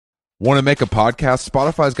Want to make a podcast?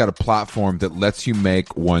 Spotify's got a platform that lets you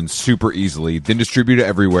make one super easily, then distribute it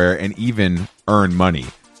everywhere, and even earn money.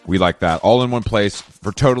 We like that. All in one place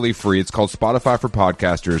for totally free. It's called Spotify for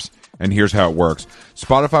Podcasters, and here's how it works.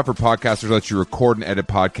 Spotify for Podcasters lets you record and edit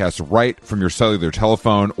podcasts right from your cellular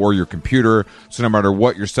telephone or your computer, so no matter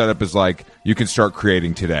what your setup is like, you can start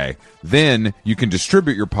creating today. Then you can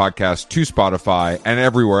distribute your podcast to Spotify and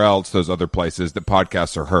everywhere else, those other places that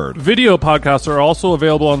podcasts are heard. Video podcasts are also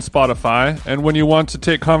available on Spotify, and when you want to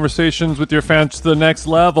take conversations with your fans to the next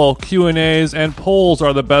level, Q&As and polls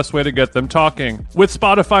are the best way to get them talking. With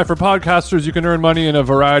Spotify for Podcasters, you can earn money in a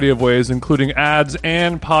variety of ways, including ads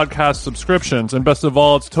and podcast subscriptions. And best of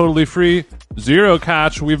all, it's totally free, zero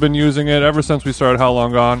catch. We've been using it ever since we started How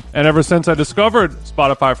Long Gone. And ever since I discovered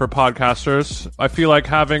Spotify for Podcasters, I feel like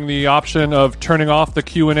having the option of turning off the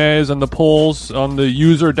Q&As and the polls on the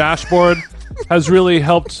user dashboard has really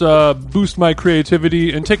helped boost my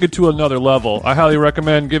creativity and take it to another level. I highly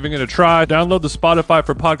recommend giving it a try. Download the Spotify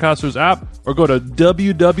for Podcasters app or go to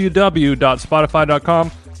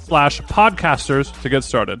www.spotify.com/podcasters to get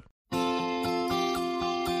started.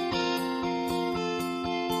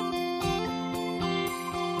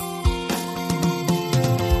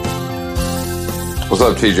 What's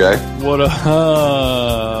up, TJ? What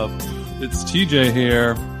up? It's TJ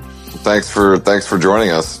here. Thanks for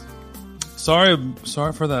joining us. Sorry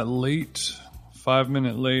for that late,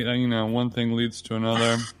 5-minute late. One thing leads to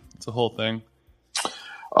another. It's a whole thing.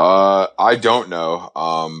 I don't know.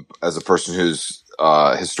 As a person who's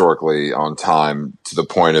historically on time, to the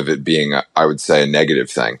point of it being, I would say, a negative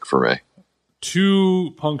thing for me.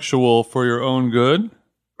 Too punctual for your own good.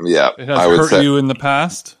 Yeah, it has hurt you in the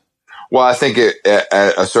past. Well, I think at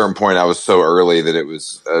a certain point I was so early that it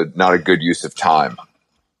was not a good use of time.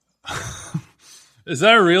 Is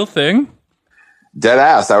that a real thing? Dead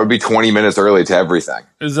ass. I would be 20 minutes early to everything.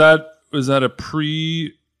 Was that a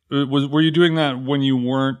were you doing that when you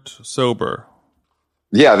weren't sober?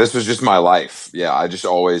 Yeah, this was just my life. Yeah, I've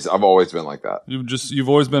always been like that. You've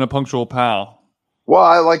always been a punctual pal. Well,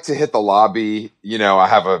 I like to hit the lobby. I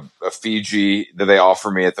have a Fiji that they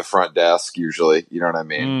offer me at the front desk usually. You know what I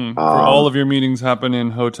mean? All of your meetings happen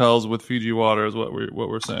in hotels with Fiji water is what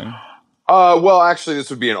we're saying. Well, actually, this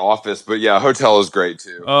would be an office, but yeah, hotel is great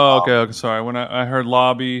too. Oh, okay. Sorry. When I heard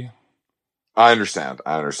lobby. I understand.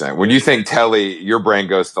 When you think telly, your brain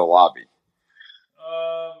goes to the lobby.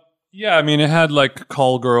 Yeah, it had like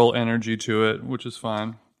call girl energy to it, which is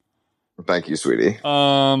fine. Thank you, sweetie.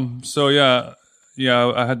 So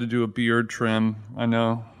yeah, I had to do a beard trim. I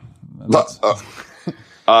know.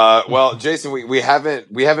 Well, Jason, we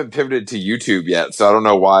haven't pivoted to YouTube yet, so I don't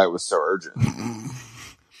know why it was so urgent.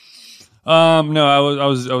 No, I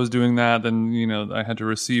was doing that. Then I had to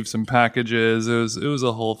receive some packages. It was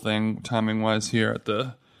a whole thing timing wise here at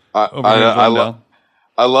the. I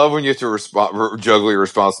love when you have to juggle your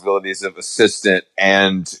responsibilities of assistant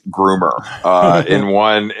and groomer in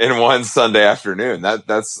one Sunday afternoon.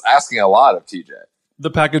 That's asking a lot of TJ.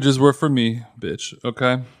 The packages were for me, bitch.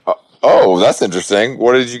 Okay. Oh, that's interesting.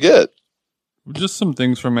 What did you get? Just some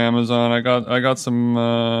things from Amazon. I got some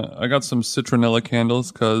citronella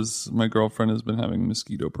candles because my girlfriend has been having a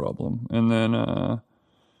mosquito problem, and then I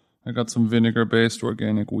got some vinegar-based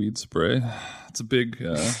organic weed spray. It's a big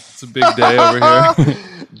day over here.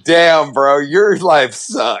 Damn, bro, your life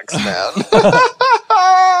sucks, man.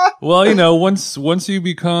 Well, once you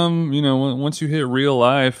become, once you hit real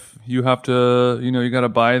life, you have to, you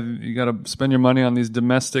got to spend your money on these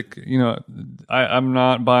domestic, I'm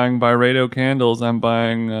not buying Byredo candles. I'm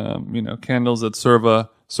buying, candles that serve a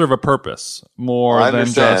purpose more than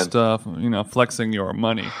just, flexing your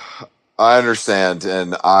money. I understand.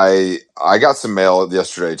 And I got some mail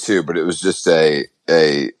yesterday too, but it was just a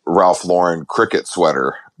Ralph Lauren cricket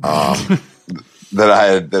sweater, that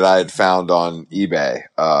I had found on eBay.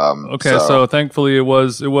 So thankfully it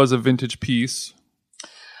was a vintage piece.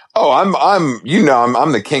 Oh, I'm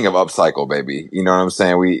the king of upcycle, baby. You know what I'm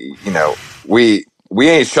saying? We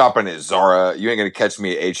ain't shopping at Zara. You ain't gonna catch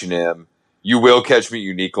me at H&M. You will catch me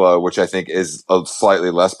at Uniqlo, which I think is a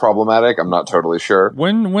slightly less problematic. I'm not totally sure.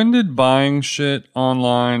 When did buying shit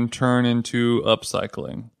online turn into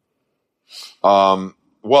upcycling?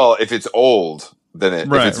 Well, if it's old, then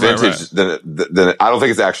if it's vintage, then I don't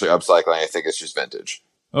think it's actually upcycling. I think it's just vintage.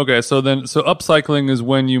 Okay, so upcycling is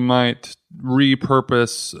when you might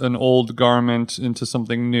repurpose an old garment into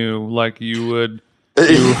something new, like you would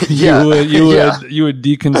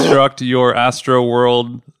deconstruct your Astro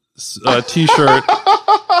World t-shirt,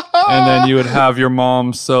 and then you would have your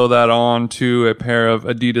mom sew that on to a pair of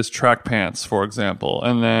Adidas track pants, for example,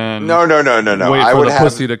 and then no. wait for the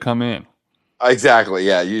pussy to come in. Exactly.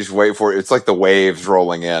 Yeah, you just wait for it. It's like the waves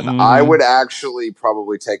rolling in. Mm-hmm. I would actually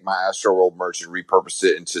probably take my Astroworld merch and repurpose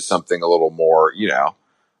it into something a little more,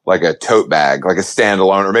 like a tote bag, like a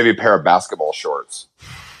standalone, or maybe a pair of basketball shorts.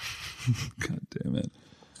 God damn it.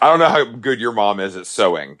 I don't know how good your mom is at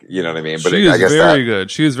sewing. You know what I mean? But She is very good.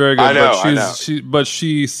 She is very good. I know. But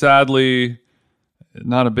she sadly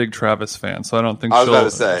not a big Travis fan, so I don't think I was about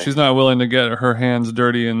to say she's not willing to get her hands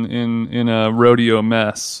dirty in a rodeo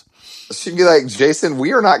mess. She'd be like, Jason,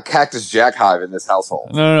 we are not Cactus Jack Hive in this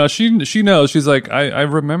household. No. She knows. She's like, I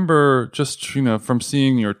remember just from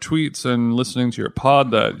seeing your tweets and listening to your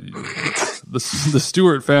pod that the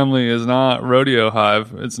Stewart family is not Rodeo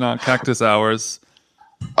Hive. It's not Cactus Hours.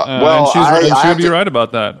 And she would be right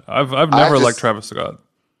about that. I've never liked Travis Scott.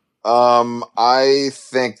 I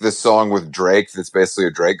think the song with Drake, that's basically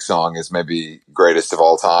a Drake song, is maybe greatest of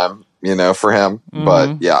all time. For him. Mm-hmm.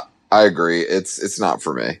 But yeah, I agree. It's not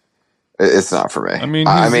for me. It's not for me. I mean,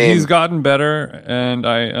 he's gotten better, and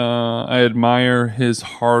I admire his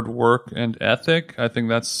hard work and ethic. I think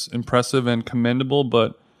that's impressive and commendable.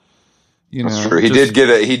 But that's true. He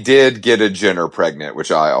did get a Jenner pregnant,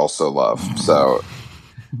 which I also love. So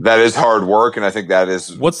that is hard work, and I think that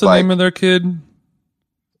is what's the name of their kid?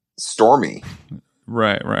 Stormy.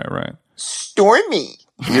 Right. Stormy.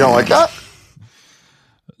 You don't like that?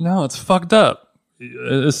 No, it's fucked up.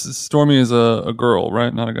 Stormy is a girl,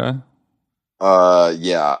 right? Not a guy.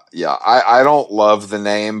 Yeah. I don't love the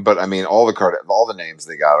name, but I mean, all the names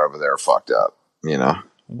they got over there are fucked up.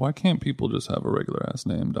 Why can't people just have a regular ass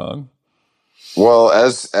name, dog? Well,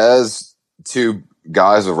 as two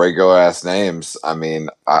guys with regular ass names, I mean,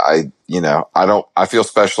 I feel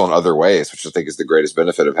special in other ways, which I think is the greatest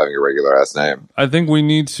benefit of having a regular ass name. I think we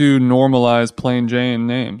need to normalize plain Jane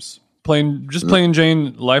names, plain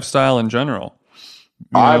Jane lifestyle in general.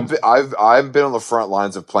 I've been on the front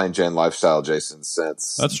lines of plain Jane lifestyle, Jason,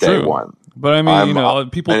 since day one. But I mean,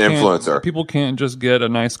 people an influencer. People can't just get a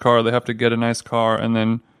nice car. They have to get a nice car and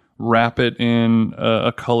then wrap it in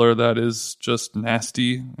a color that is just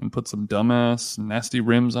nasty and put some dumbass nasty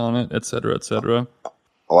rims on it, et cetera, et cetera.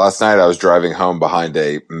 Last night I was driving home behind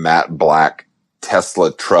a matte black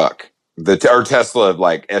Tesla truck, or Tesla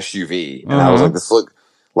like SUV, and I was like, "This look."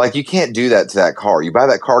 Like, you can't do that to that car. You buy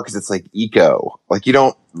that car because it's like eco. Like, you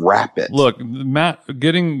don't wrap it. Look, Matt,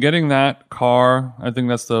 getting that car, I think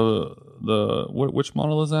that's which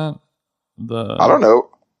model is that? I don't know.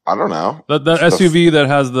 The SUV that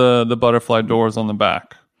has the butterfly doors on the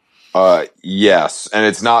back. Yes, and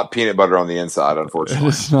it's not peanut butter on the inside, unfortunately.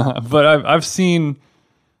 It's not. But I've seen,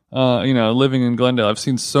 living in Glendale, I've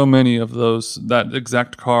seen so many of that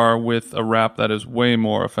exact car with a wrap that is way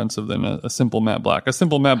more offensive than a simple matte black. A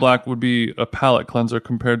simple matte black would be a palette cleanser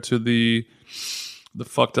compared to the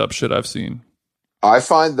fucked up shit I've seen. I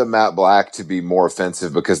find the matte black to be more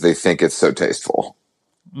offensive because they think it's so tasteful.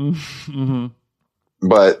 Mm-hmm.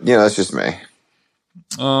 But, that's just me.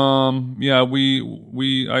 Yeah,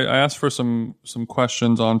 I asked for some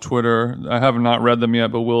questions on Twitter. I have not read them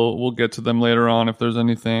yet, but we'll get to them later on if there's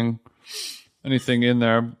anything in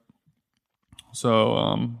there.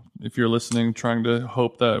 So, if you're listening, trying to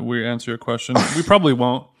hope that we answer your question, we probably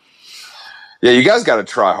won't. Yeah, you guys got to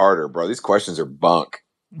try harder, bro. These questions are bunk.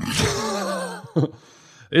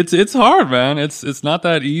 It's hard, man. It's not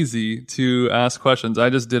that easy to ask questions. I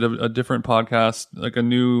just did a different podcast, like a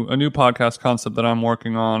new podcast concept that I'm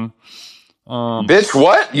working on. Bitch,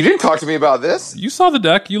 what? You didn't talk to me about this? You saw the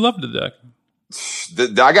deck. You loved the deck.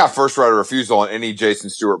 I got first right of refusal on any Jason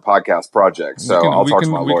Stewart podcast project, so I'll talk to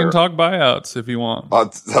my lawyer. We can talk buyouts if you want. I'll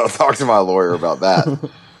talk to my lawyer about that.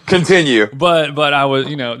 Continue. But I was,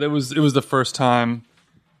 it was the first time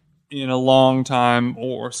in a long time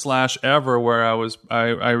or / ever where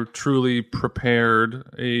I truly prepared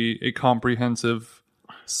a comprehensive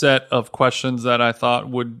set of questions that I thought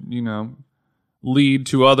would, lead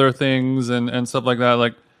to other things and stuff like that.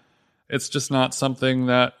 Like, it's just not something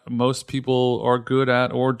that most people are good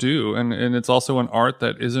at or do. And it's also an art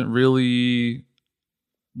that isn't really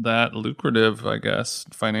that lucrative, I guess,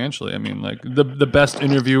 financially. I mean, like, the best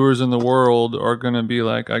interviewers in the world are going to be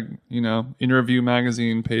like, Interview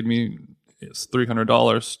Magazine paid me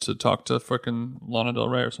 $300 to talk to frickin' Lana Del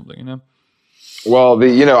Rey or something, Well,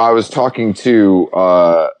 I was talking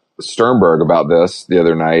to Sternberg about this the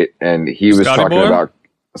other night, and he was talking about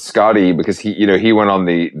Scotty because he went on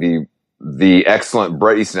the excellent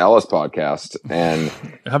Bret Easton Ellis podcast. And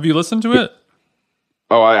have you listened to it?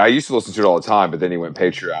 Oh, I used to listen to it all the time, but then he went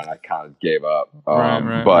Patreon. I kind of gave up.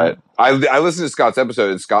 But I listened to Scott's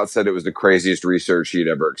episode, and Scott said it was the craziest research he'd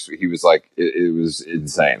ever. He was like, it was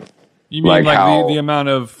insane. You mean like the amount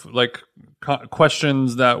of like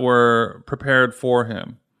questions that were prepared for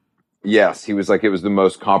him. Yes, he was like, it was the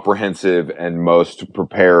most comprehensive and most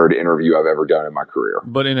prepared interview I've ever done in my career.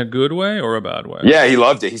 But in a good way or a bad way? Yeah, he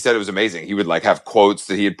loved it. He said it was amazing. He would like have quotes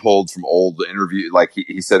that he had pulled from old interview. Like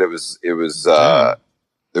he said it was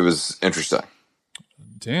interesting.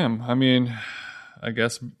 Damn. I mean, I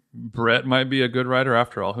guess Brett might be a good writer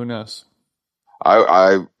after all. Who knows?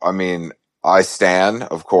 I mean, I stan,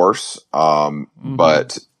 of course.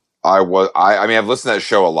 But I've listened to that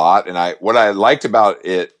show a lot, and what I liked about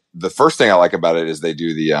it, the first thing I like about it is they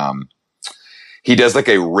do he does like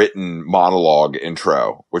a written monologue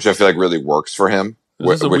intro, which I feel like really works for him.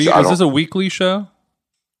 Is this a weekly show?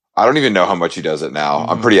 I don't even know how much he does it now.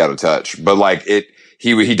 I'm pretty out of touch, but like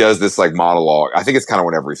he does this like monologue. I think it's kind of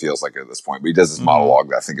whenever he feels like it at this point, but he does this monologue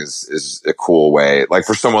that I think is a cool way. Like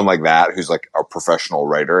for someone like that, who's like a professional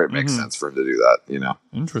writer, it makes sense for him to do that, you know?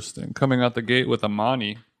 Interesting. Coming out the gate with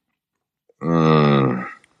Amani.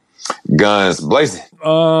 Guns blazing.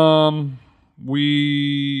 I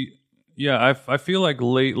feel like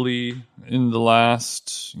lately in the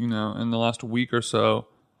last week or so,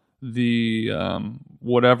 the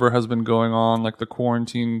whatever has been going on, like the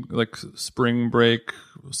quarantine, like spring break,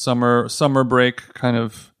 summer break kind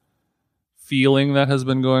of feeling that has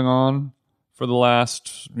been going on for the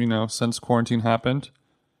last, since quarantine happened,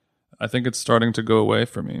 I think it's starting to go away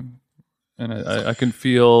for me. And I can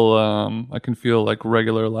feel like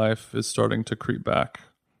regular life is starting to creep back,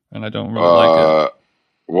 and I don't really like it.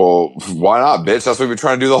 Well, why not, bitch? That's what we've been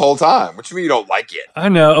trying to do the whole time. What you mean you don't like it? I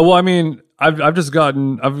know. Well, I mean, I've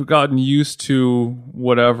gotten used to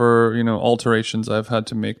whatever, alterations I've had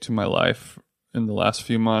to make to my life in the last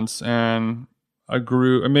few months, and I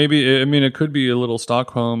grew. It could be a little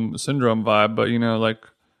Stockholm syndrome vibe, but like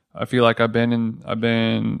I feel like I've been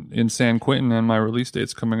in San Quentin, and my release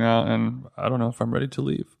date's coming out, and I don't know if I'm ready to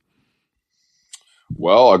leave.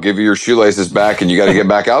 Well, I'll give you your shoelaces back, and you got to get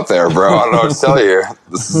back out there, bro. I don't know what to tell you.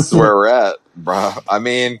 This is where we're at, bro. I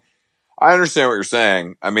mean, I understand what you're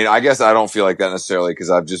saying. I mean, I guess I don't feel like that necessarily because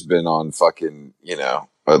I've just been on fucking,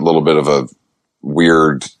 a little bit of a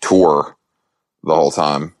weird tour the whole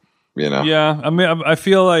time, Yeah, I mean, I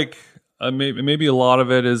feel like maybe a lot of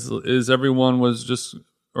it is everyone was just,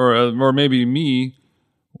 or maybe me,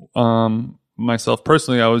 myself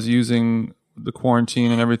personally, I was using the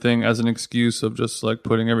quarantine and everything as an excuse of just like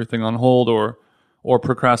putting everything on hold or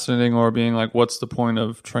procrastinating or being like, what's the point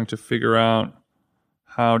of trying to figure out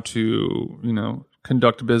how to,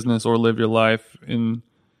 conduct business or live your life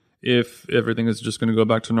if everything is just going to go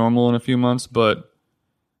back to normal in a few months. But,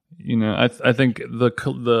 I think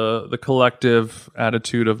the collective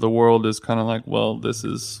attitude of the world is kind of like, well,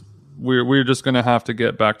 we're just going to have to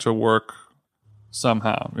get back to work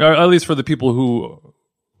somehow, or at least for the people who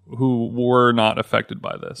were not affected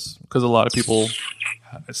by this, because a lot of people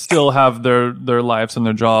still have their lives and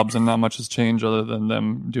their jobs, and not much has changed other than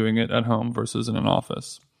them doing it at home versus in an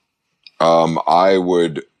office. I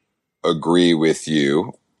would agree with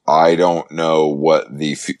you. I don't know what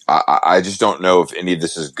I just don't know if any of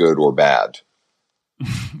this is good or bad.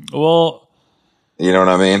 Well, you know what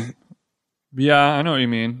I mean? Yeah, I know what you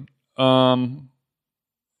mean. I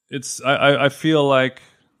feel like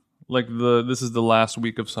this is the last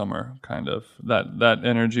week of summer, kind of that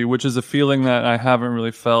energy, which is a feeling that I haven't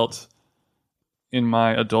really felt in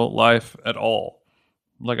my adult life at all.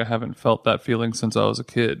 Like I haven't felt that feeling since I was a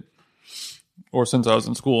kid or since I was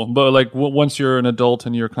in school. But like once you're an adult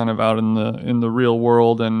and you're kind of out in the real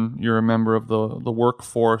world and you're a member of the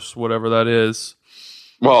workforce, whatever that is.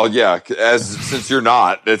 Well, yeah, since you're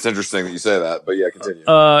not, it's interesting that you say that. But yeah, continue.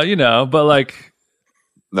 But like.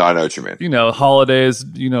 No, I know what you mean. Holidays,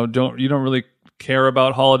 don't really care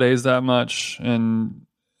about holidays that much, and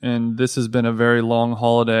this has been a very long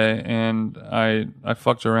holiday, and I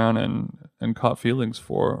fucked around and caught feelings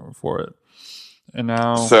for it. And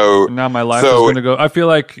now my life is going to go. I feel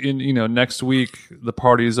like next week the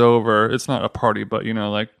party's over. It's not a party, but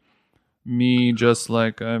like me just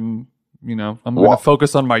like I'm going to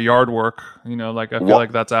focus on my yard work, like I feel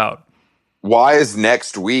like that's out. Why is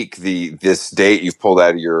next week this date you've pulled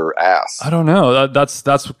out of your ass? I don't know. That's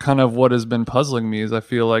kind of what has been puzzling me. Is I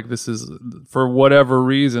feel like this is, for whatever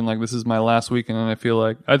reason, like this is my last weekend, and I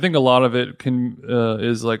think a lot of it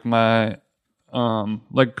is like my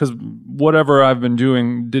because whatever I've been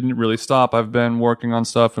doing didn't really stop. I've been working on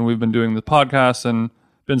stuff, and we've been doing the podcast and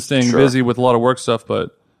been staying busy with a lot of work stuff.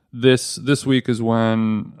 But this week is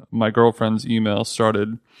when my girlfriend's email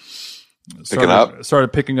started picking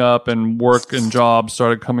up, and work and jobs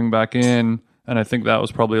started coming back in, and I think that was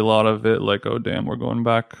probably a lot of it. Like, oh damn, we're going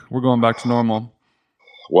back to normal.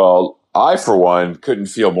 Well, I, for one, couldn't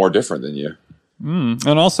feel more different than you. And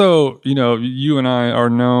also, you and I are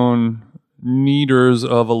known needers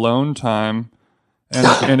of alone time,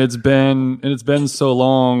 and it's been so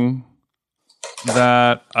long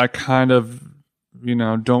that I kind of,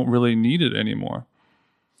 don't really need it anymore.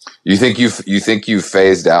 You think you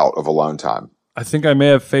phased out of alone time? I think I may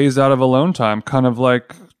have phased out of alone time, kind of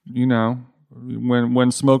like,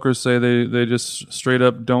 when smokers say they just straight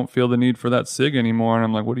up don't feel the need for that cig anymore, and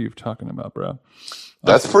I'm like, what are you talking about, bro?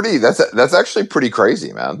 That's actually pretty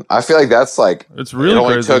crazy, man. I feel like that's like it's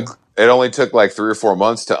really crazy. It only took like 3 or 4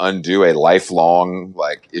 months to undo a lifelong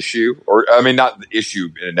like issue, or I mean, not the issue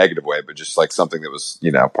in a negative way, but just like something that was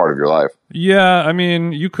part of your life. Yeah, I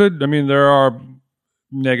mean, there are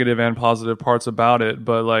negative and positive parts about it,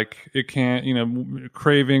 but like it can't,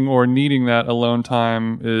 craving or needing that alone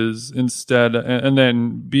time is instead, and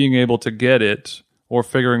then being able to get it or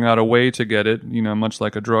figuring out a way to get it, much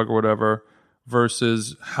like a drug or whatever,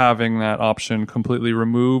 versus having that option completely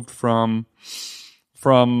removed from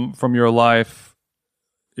your life,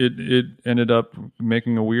 it ended up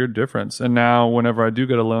making a weird difference. And now whenever I do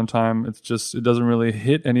get alone time, it doesn't really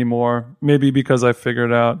hit anymore. Maybe because I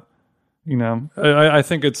figured out, I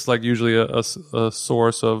think it's like usually a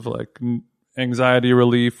source of like anxiety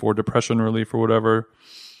relief or depression relief or whatever,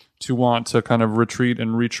 to want to kind of retreat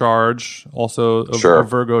and recharge. Also a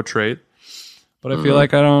Virgo trait. But I feel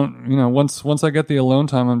like I don't, once I get the alone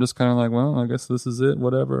time, I'm just kind of like, well, I guess this is it,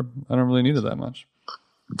 whatever. I don't really need it that much.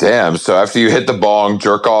 Damn. So after you hit the bong,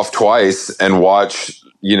 jerk off twice, and watch,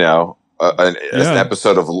 an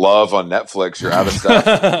episode of Love on Netflix, you're out of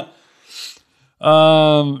stuff.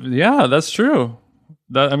 Yeah, that's true.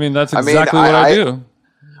 That's exactly what I do.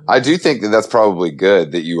 I do think that's probably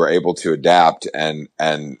good that you were able to adapt, and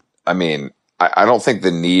I mean, I don't think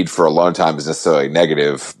the need for alone time is necessarily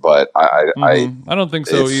negative, but I don't think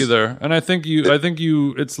so either. And I think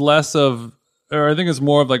it's less of, or I think it's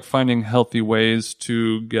more of like finding healthy ways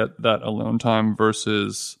to get that alone time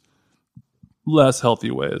versus less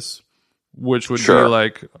healthy ways, which would be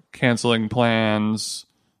like canceling plans,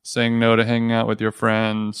 saying no to hanging out with your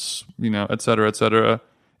friends, et cetera,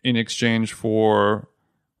 in exchange for,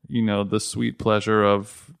 the sweet pleasure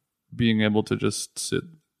of being able to just sit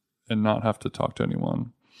and not have to talk to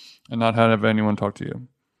anyone and not have anyone talk to you.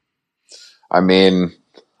 I mean,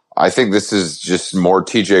 I think this is just more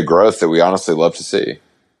TJ growth that we honestly love to see.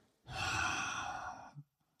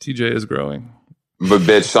 TJ is growing. But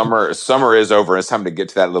bitch, summer is over. It's time to get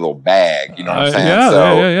to that little bag. You know what I'm saying?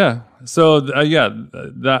 Yeah. So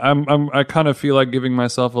I kind of feel like giving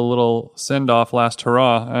myself a little send off, last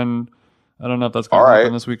hurrah, and I don't know if that's going to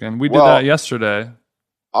happen this weekend. We did that yesterday.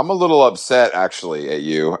 I'm a little upset actually at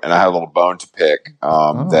you, and I have a little bone to pick.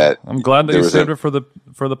 That I'm glad that you saved it for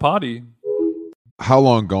the potty. How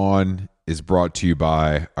Long Gone is brought to you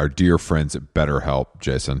by our dear friends at BetterHelp,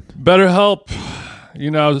 Jason. BetterHelp,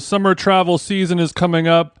 the summer travel season is coming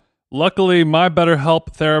up. Luckily, my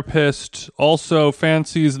BetterHelp therapist also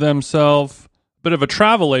fancies themselves a bit of a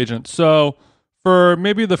travel agent. So for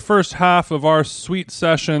maybe the first half of our sweet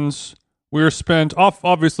sessions, we were spent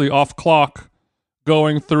obviously off clock,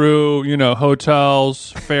 going through,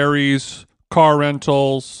 hotels, ferries, car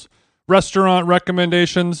rentals, restaurant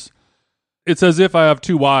recommendations. It's as if I have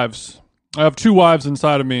two wives. I have two wives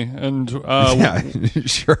inside of me, and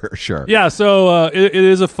sure. Yeah, so it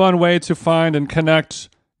is a fun way to find and connect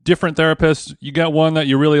different therapists. You get one that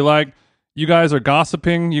you really like. You guys are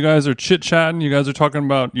gossiping. You guys are chit-chatting. You guys are talking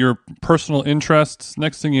about your personal interests.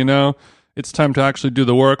 Next thing you know, it's time to actually do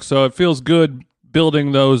the work. So it feels good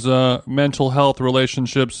building those mental health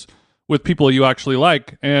relationships with people you actually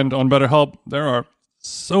like. And on BetterHelp, there are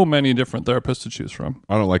so many different therapists to choose from.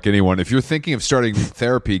 I don't like anyone. If you're thinking of starting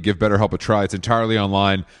therapy, give BetterHelp a try. It's entirely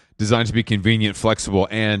online, designed to be convenient, flexible,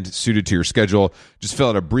 and suited to your schedule. Just fill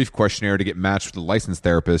out a brief questionnaire to get matched with a licensed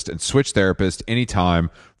therapist and switch therapist anytime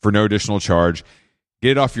for no additional charge. Get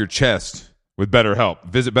it off your chest with BetterHelp.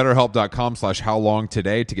 Visit BetterHelp.com/howlong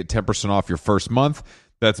today to get 10% off your first month.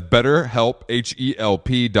 That's BetterHelp,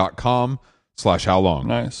 HELP.com/howlong.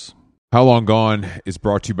 Nice. How Long Gone is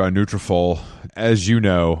brought to you by Nutrafol. As you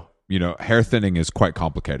know, hair thinning is quite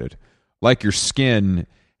complicated. Like your skin,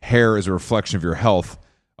 hair is a reflection of your health.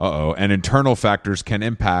 And internal factors can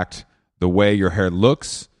impact the way your hair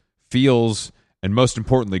looks, feels, and most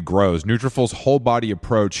importantly, grows. Nutrafol's whole body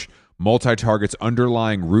approach multi-targets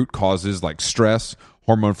underlying root causes like stress,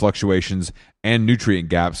 hormone fluctuations, and nutrient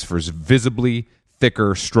gaps for visibly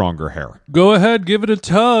thicker, stronger hair. Go ahead, give it a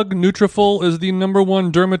tug. Nutrafol is the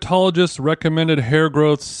 #1 dermatologist recommended hair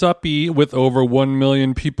growth suppy with over 1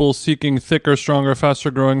 million people seeking thicker, stronger,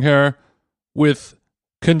 faster growing hair with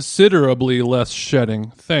considerably less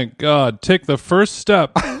shedding. Thank God. Take the first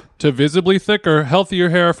step to visibly thicker, healthier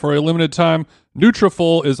hair for a limited time.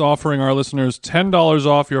 Nutrafol is offering our listeners $10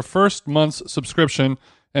 off your first month's subscription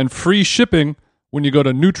and free shipping when you go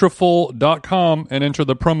to Nutrafol.com and enter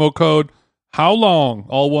the promo code HOWLONG,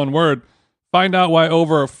 all one word. Find out why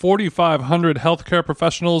over 4,500 healthcare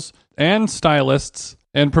professionals and stylists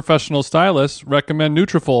and professional stylists recommend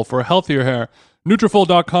Nutrafol for healthier hair.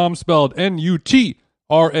 Nutrafol.com, spelled Nutrafol.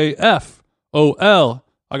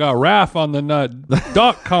 I got RAF on the nut.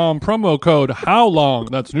 .com, promo code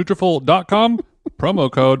HOWLONG. That's Nutrafol.com,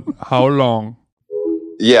 promo code HOWLONG.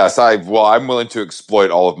 Yes, I'm willing to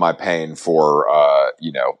exploit all of my pain for,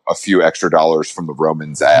 a few extra dollars from the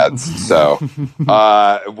Romans ads. So,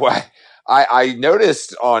 I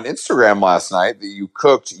noticed on Instagram last night that you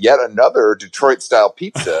cooked yet another Detroit-style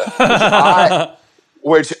pizza,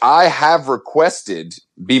 which I have requested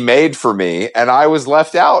be made for me, and I was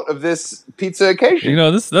left out of this pizza occasion.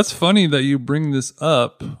 That's funny that you bring this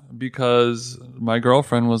up, because my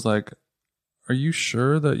girlfriend was like, "Are you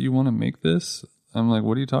sure that you want to make this?" I'm like,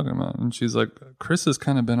 "What are you talking about?" And she's like, "Chris has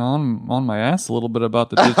kind of been on my ass a little bit about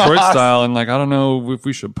the Detroit style, and like, I don't know if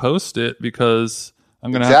we should post it because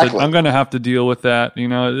I'm gonna have to deal with that.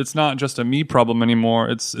 It's not just a me problem anymore.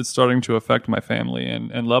 It's starting to affect my family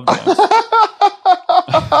and loved ones."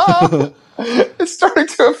 It's starting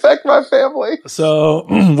to affect my family. So,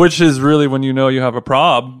 which is really when you have a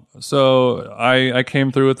prob. So I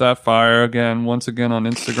came through with that fire once again on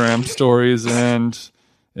Instagram stories, and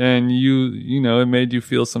it made you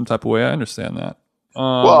feel some type of way. I understand that.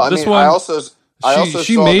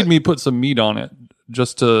 She made me put some meat on it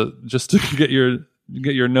just to get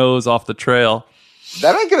your nose off the trail.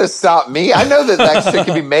 That ain't gonna stop me. I know that shit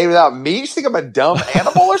can be made without meat. You think I'm a dumb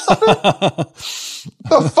animal or something?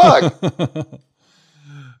 The fuck?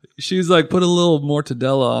 She's like, put a little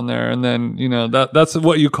mortadella on there, and then that's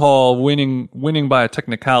what you call winning by a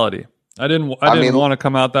technicality. I didn't want to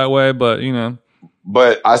come out that way, but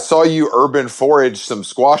But I saw you urban forage some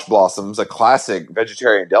squash blossoms, a classic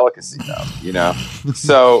vegetarian delicacy, though.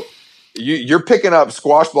 So you're picking up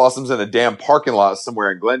squash blossoms in a damn parking lot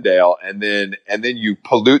somewhere in Glendale, and then you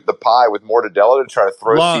pollute the pie with mortadella to try to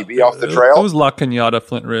throw CB off the trail. It was La Cañada,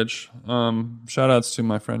 Flint Ridge. Shout outs to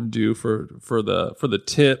my friend Dew for the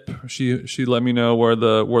tip. She let me know where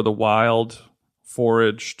the wild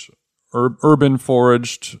foraged urban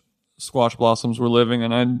foraged squash blossoms were living,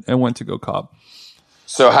 and I went to go cop.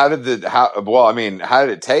 So how did it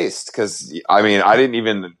taste? Because I didn't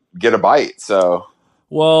even get a bite. So.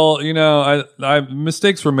 Well, I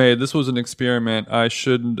mistakes were made. This was an experiment. I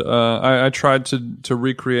tried to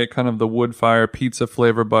recreate kind of the wood fire pizza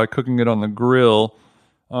flavor by cooking it on the grill.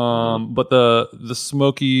 But the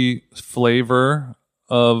smoky flavor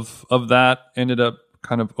of that ended up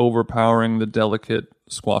kind of overpowering the delicate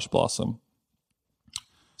squash blossom.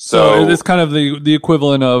 So it's kind of the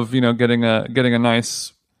equivalent of getting a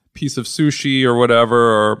nice piece of sushi or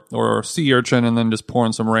whatever, or sea urchin, and then just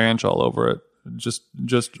pouring some ranch all over it. Just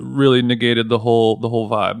really negated the whole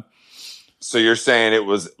vibe. So you're saying it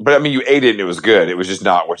was, but you ate it and it was good. It was just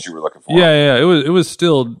not what you were looking for. Yeah. It was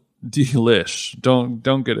still delish.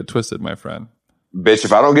 Don't get it twisted, my friend. Bitch,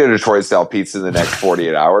 if I don't get a Detroit style pizza in the next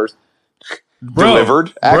 48 hours,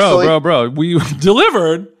 delivered. Actually, bro, we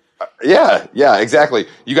delivered. Yeah, exactly.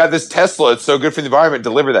 You got this Tesla. It's so good for the environment.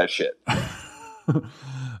 Deliver that shit.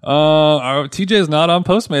 TJ is not on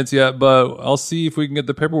Postmates yet, but I'll see if we can get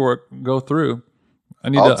the paperwork go through. I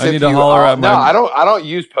need to holler at my. No, I don't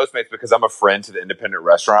use Postmates because I'm a friend to the independent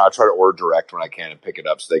restaurant. I try to order direct when I can and pick it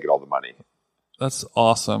up so they get all the money. That's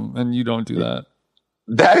awesome, and you don't do that.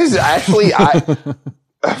 That is actually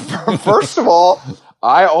First of all,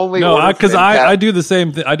 I only because I do the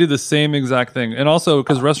same thing. I do the same exact thing, and also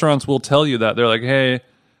because restaurants will tell you that they're like, "Hey,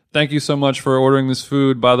 thank you so much for ordering this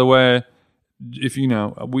food. By the way, if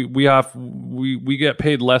we get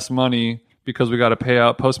paid less money because we got to pay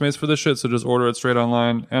out Postmates for this shit, so just order it straight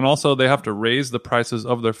online." And also, they have to raise the prices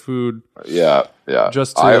of their food. Yeah.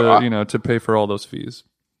 Just to to pay for all those fees.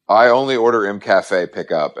 I only order M Cafe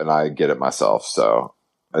pickup, and I get it myself, so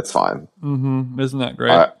it's fine. Mm-hmm. Isn't that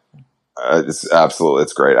great?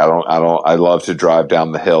 It's great. I love to drive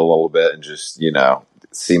down the hill a little bit and just,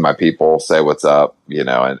 see my people, say what's up,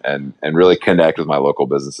 and really connect with my local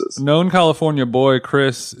businesses. Known California boy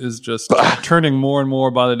Chris is just turning more and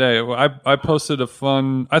more by the day. I posted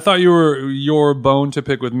I thought your bone to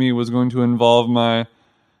pick with me was going to involve my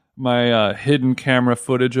hidden camera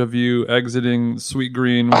footage of you exiting Sweet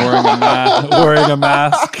Green wearing a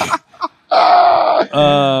mask.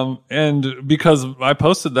 And because I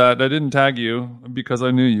posted that, I didn't tag you because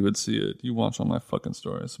I knew you would see it. You watch all my fucking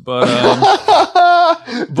stories, but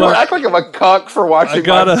don't act like I'm a cuck for watching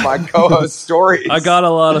my co-host stories. I got a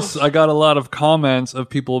lot of comments of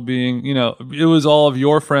people being, it was all of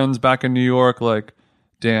your friends back in New York, like,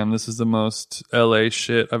 damn, this is the most LA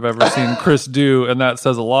shit I've ever seen Chris do, and that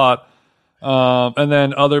says a lot. And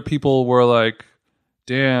then other people were like,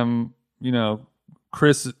 damn,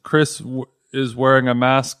 Chris is wearing a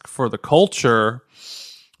mask for the culture,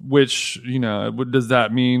 which, does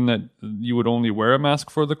that mean that you would only wear a mask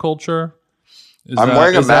for the culture? I'm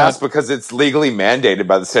wearing a mask because it's legally mandated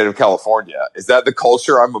by the state of California. Is that the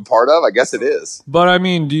culture I'm a part of? I guess it is. But I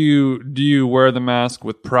mean, do you wear the mask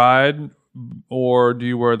with pride, or do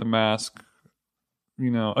you wear the mask,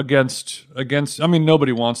 against? I mean,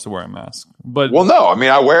 nobody wants to wear a mask, but no. I mean,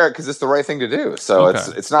 I wear it because it's the right thing to do. So okay.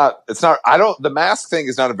 it's not. The mask thing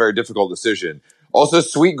is not a very difficult decision. Also,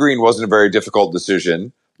 Sweet Green wasn't a very difficult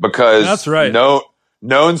decision because that's right.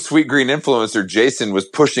 Known Sweet Green influencer Jason was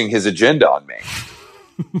pushing his agenda on me,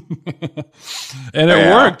 and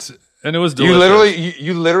it worked, and it was delicious.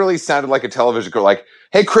 You literally sounded like a television girl, like,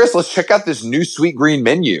 "Hey Chris, let's check out this new Sweet Green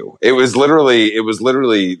menu." It was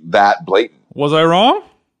literally that blatant. Was I wrong?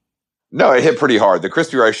 No, it hit pretty hard. The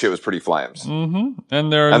crispy rice shit was pretty flames. Mm-hmm.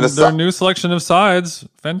 And their new selection of sides,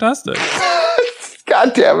 fantastic.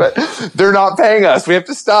 God damn it! They're not paying us. We have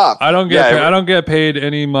to stop. I don't get paid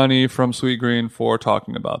any money from Sweet Green for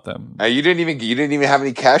talking about them. You didn't even have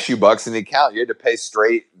any cashew bucks in the account. You had to pay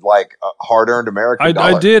straight hard-earned American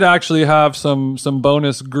dollar. I did actually have some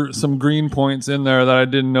bonus some green points in there that I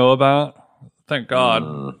didn't know about. Thank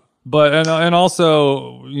God. But and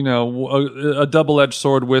also, a double-edged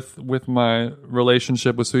sword with my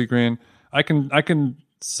relationship with Sweet Green. I can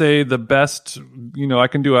say the best, I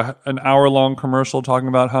can do an hour-long commercial talking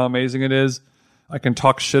about how amazing it is. I can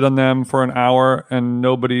talk shit on them for an hour, and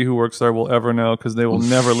nobody who works there will ever know because they will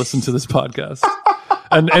never listen to this podcast.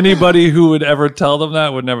 And anybody who would ever tell them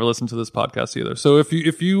that would never listen to this podcast either. So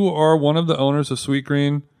if you are one of the owners of Sweet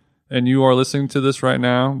Green and you are listening to this right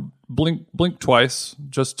now, blink twice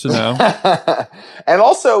just to know. And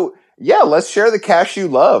also, yeah, let's share the cashew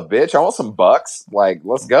love, bitch. I want some bucks. Like,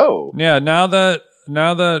 let's go. Yeah, now that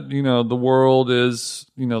the world is,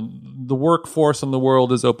 the workforce in the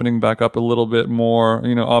world is opening back up a little bit more.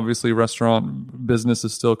 Obviously restaurant business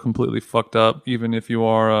is still completely fucked up, even if you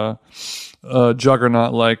are a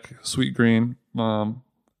juggernaut like Sweet Green. Follow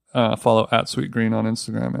 @SweetGreen on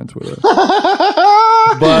Instagram and Twitter.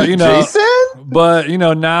 But Jason? But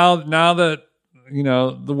now that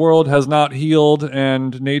the world has not healed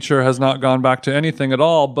and nature has not gone back to anything at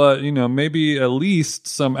all, but maybe at least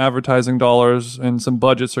some advertising dollars and some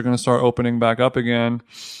budgets are going to start opening back up again.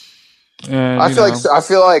 And I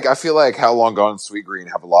feel like How Long Gone and Sweet Green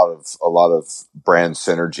have a lot of brand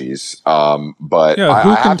synergies. But yeah,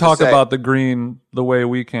 who can talk about the green the way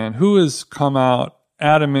we can? Who has come out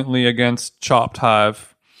adamantly against Chopped Hive?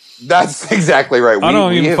 That's exactly right. I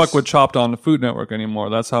don't even fuck with Chopped on the Food Network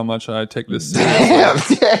anymore. That's how much I take this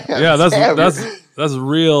seriously. Damn, yeah, that's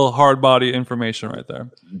real hard body information right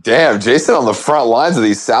there. Damn, Jason on the front lines of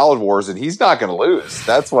these salad wars, and he's not going to lose.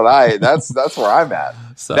 That's where I'm at.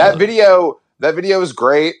 That video was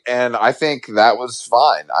great, and I think that was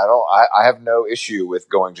fine. I have no issue with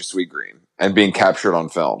going to Sweet Green and being captured on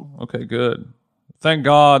film. Okay, good. Thank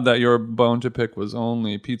God that your bone to pick was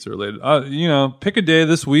only pizza related. Pick a day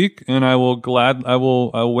this week, and I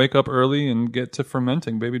will wake up early and get to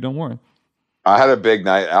fermenting, baby. Don't worry. I had a big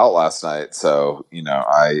night out last night, so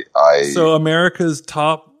So America's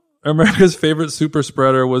favorite super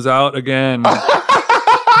spreader was out again.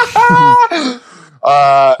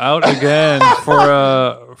 Out again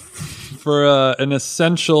for an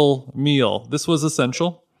essential meal. This was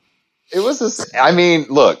essential. It was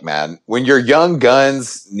look, man, when your young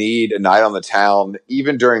guns need a night on the town,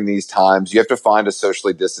 even during these times, you have to find a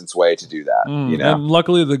socially distanced way to do that. And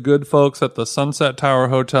luckily the good folks at the Sunset Tower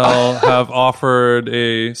Hotel have offered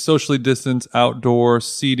a socially distanced outdoor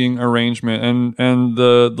seating arrangement, and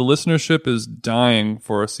the listenership is dying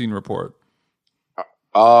for a scene report.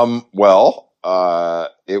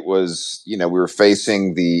 It was, we were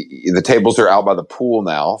facing the tables are out by the pool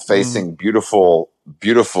now, facing beautiful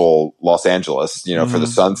Los Angeles, for the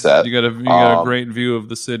sunset. You got a great view of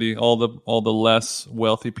the city, all the less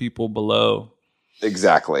wealthy people below.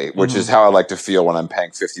 Exactly, which is how I like to feel when I'm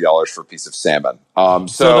paying $50 for a piece of salmon.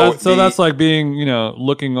 So that's like being,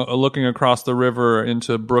 looking across the river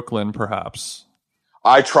into Brooklyn, perhaps.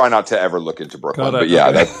 I try not to ever look into Brooklyn, but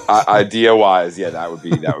yeah, that idea wise, yeah, that would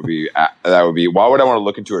be. Why would I want to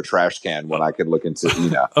look into a trash can when I could look into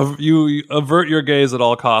you avert your gaze at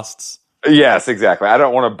all costs. Yes, exactly. I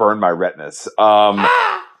don't want to burn my retinas.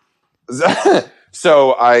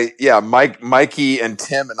 So Mikey and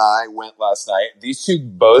Tim and I went last night. These two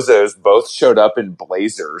bozos both showed up in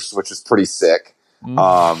blazers, which was pretty sick.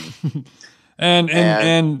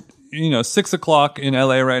 And 6 o'clock in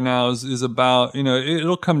LA right now is about,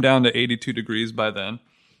 it'll come down to 82 degrees by then.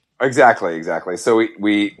 Exactly. So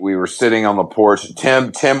we were sitting on the porch.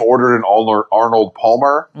 Tim ordered an Arnold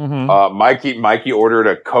Palmer. Mm-hmm. Mikey ordered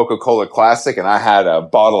a Coca-Cola Classic, and I had a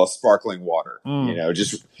bottle of sparkling water.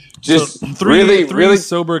 Just so three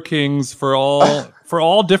sober kings for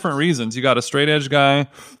all different reasons. You got a straight edge guy,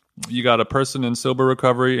 you got a person in sober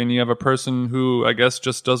recovery, and you have a person who I guess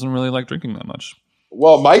just doesn't really like drinking that much.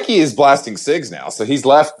 Well, Mikey is blasting cigs now, so he's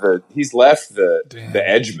left the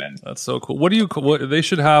edgeman. That's so cool. What they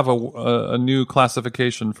should have a new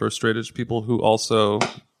classification for straight edge people who also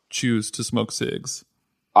choose to smoke cigs.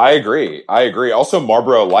 I agree. Also,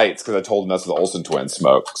 Marlboro Lights, because I told him that's what the Olsen twins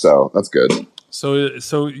smoke, so that's good.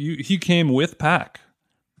 So he came with pack.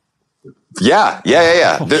 Yeah.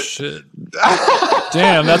 Oh, shit.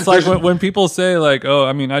 Damn, that's like when people say like, "Oh,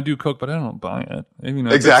 I mean, I do coke, but I don't buy it."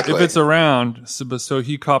 Exactly. If it's around, so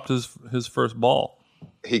he copped his first ball.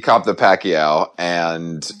 He copped the Pacquiao,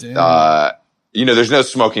 and there's no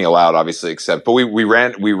smoking allowed, obviously, but we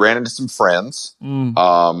ran into some friends.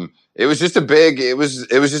 It was just it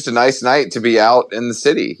was just a nice night to be out in the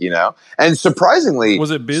city, And surprisingly,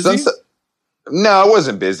 was it busy? No, it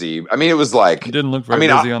wasn't busy. I mean, it was like it didn't look very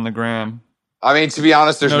busy on the gram. I mean, to be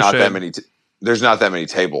honest, there's not that many. There's not that many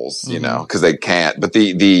tables, because they can't. But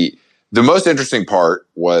the most interesting part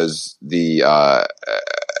was the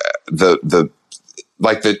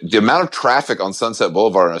amount of traffic on Sunset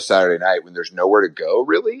Boulevard on a Saturday night when there's nowhere to go.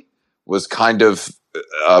 Really, was kind of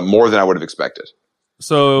more than I would have expected.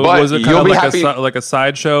 So was it kind of like a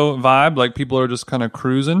sideshow vibe? Like people are just kind of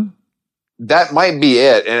cruising. That might be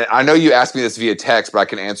it. And I know you asked me this via text, but I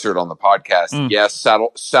can answer it on the podcast. Yes,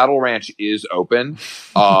 Saddle Ranch is open.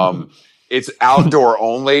 It's outdoor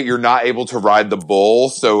only. You're not able to ride the bull.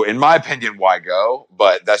 So in my opinion, why go?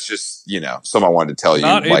 But that's just, something I wanted to tell you.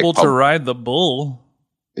 Not able to ride the bull.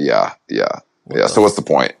 Yeah. So what's the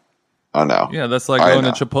point? I know. Yeah, that's like going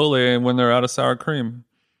to Chipotle when they're out of sour cream.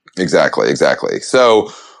 Exactly.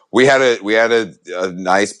 So we had a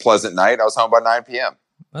nice, pleasant night. I was home by 9 p.m.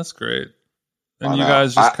 That's great. And you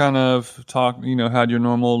guys just kind of talked, had your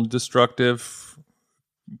normal destructive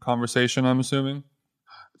conversation, I'm assuming?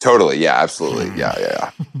 Totally. Yeah, absolutely. Yeah.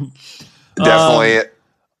 Definitely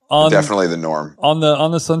the norm. On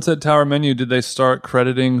the Sunset Tower menu, did they start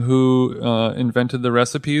crediting who invented the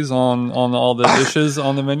recipes on all the dishes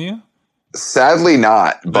on the menu? Sadly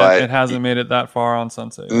not, but it hasn't made it that far on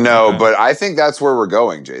Sunset. No, okay. But I think that's where we're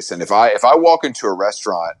going, Jason. If I walk into a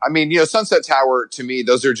restaurant, I mean, Sunset Tower, to me,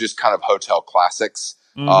 those are just kind of hotel classics.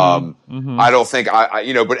 I don't think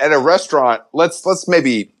but at a restaurant, let's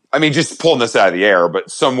maybe, I mean, just pulling this out of the air, but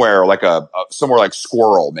somewhere like somewhere like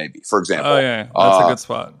Squirrel, maybe, for example. Oh yeah, that's a good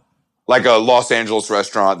spot. Like a Los Angeles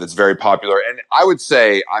restaurant that's very popular. And I would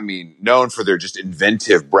say, known for their just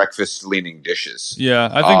inventive breakfast-leaning dishes. Yeah,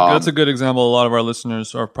 I think that's a good example. A lot of our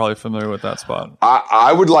listeners are probably familiar with that spot.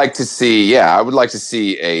 I would like to see,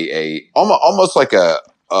 a almost like a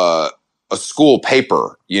school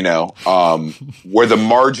paper, where the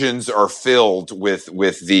margins are filled with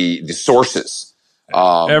the sources.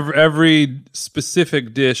 Every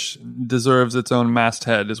specific dish deserves its own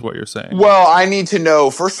masthead, is what you're saying. Well, I need to know,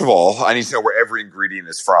 first of all, where every ingredient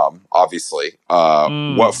is from, obviously.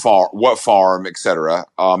 What farm, etc.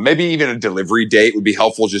 Maybe even a delivery date would be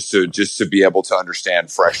helpful just to be able to understand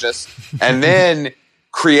freshness. And then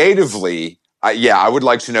creatively, I would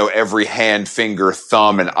like to know every hand, finger,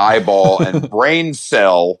 thumb, and eyeball and brain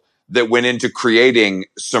cell that went into creating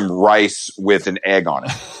some rice with an egg on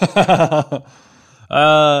it.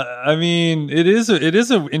 I mean, it is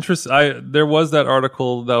a interest. There was that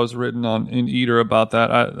article that was written in Eater about that.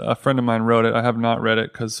 A friend of mine wrote it. I have not read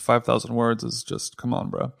it because 5,000 words is just, come on,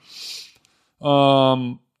 bro.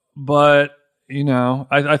 But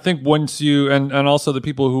I think once you and also the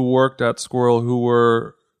people who worked at Squirrel who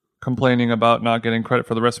were complaining about not getting credit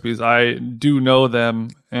for the recipes, I do know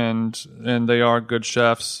them and they are good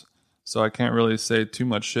chefs, so I can't really say too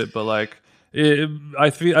much shit. But like. I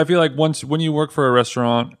feel like when you work for a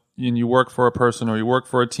restaurant and you work for a person or you work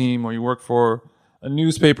for a team or you work for a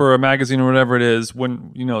newspaper or a magazine or whatever it is,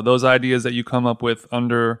 when those ideas that you come up with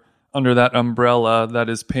under that umbrella that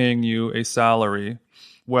is paying you a salary,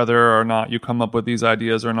 whether or not you come up with these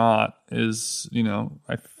ideas or not is,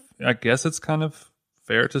 I guess it's kind of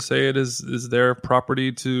fair to say it is their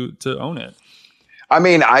property to own it. I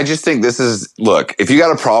mean, I just think look, if you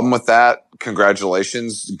got a problem with that,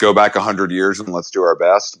 congratulations, go back 100 years and let's do our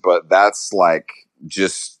best. But that's like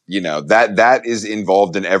just, that is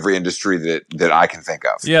involved in every industry that I can think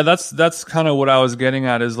of. Yeah, that's kind of what I was getting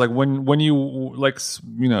at is like when you like,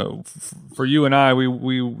 for you and I,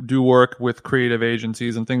 we do work with creative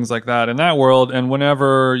agencies and things like that in that world. And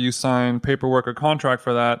whenever you sign paperwork or contract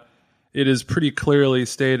for that, it is pretty clearly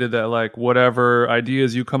stated that like whatever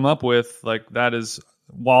ideas you come up with, like that is,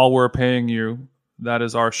 while we're paying you, that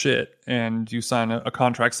is our shit. And you sign a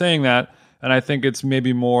contract saying that. And I think it's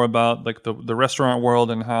maybe more about like the restaurant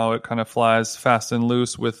world and how it kind of flies fast and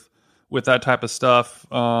loose with that type of stuff.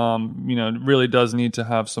 It really does need to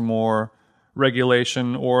have some more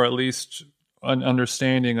regulation, or at least an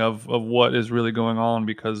understanding of what is really going on.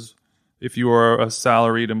 Because if you are a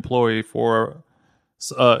salaried employee for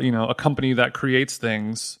a company that creates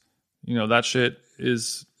things, that shit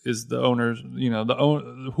is the owner's,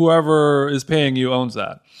 whoever is paying you owns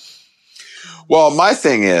that. Well, my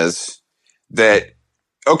thing is that,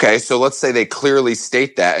 okay, so let's say they clearly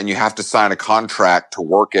state that and you have to sign a contract to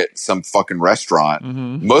work at some fucking restaurant.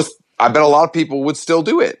 Mm-hmm. I bet a lot of people would still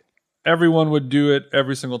do it. Everyone would do it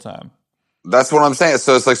every single time. That's what I'm saying.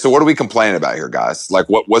 So it's like, so what are we complaining about here, guys? Like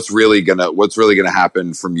what's really gonna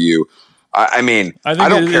happen from you? I mean, I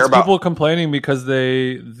don't care about people complaining because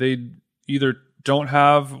they either don't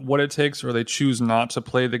have what it takes or they choose not to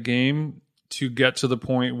play the game to get to the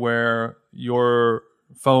point where your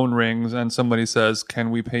phone rings and somebody says, "Can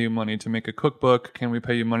we pay you money to make a cookbook? Can we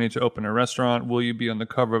pay you money to open a restaurant? Will you be on the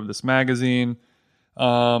cover of this magazine?"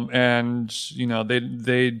 And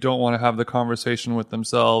they don't want to have the conversation with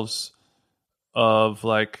themselves of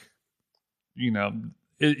like,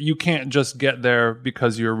 you can't just get there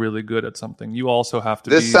because you're really good at something. You also have to.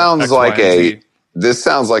 This sounds like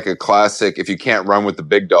a classic. If you can't run with the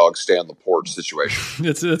big dog, stay on the porch situation.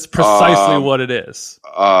 It's precisely what it is.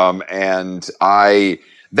 And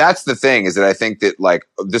that's the thing, is that I think that like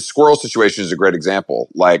the squirrel situation is a great example.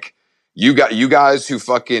 Like you guys who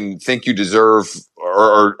fucking think you deserve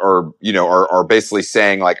or are basically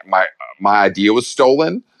saying like my idea was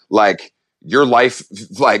stolen. Like your life,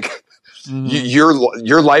 like. Mm-hmm.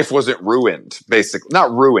 Your life wasn't ruined, basically.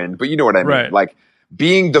 Not ruined, but you know what I mean. Right. Like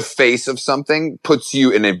being the face of something puts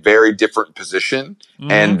you in a very different position,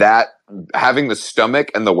 mm-hmm. and that having the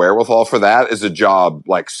stomach and the wherewithal for that is a job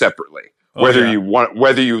like separately. Whether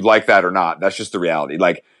you like that or not, that's just the reality.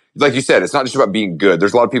 Like you said, it's not just about being good.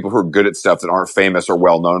 There's a lot of people who are good at stuff that aren't famous or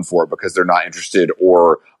well known for it because they're not interested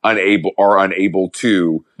or unable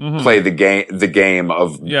to mm-hmm. play the game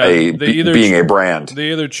of being a brand.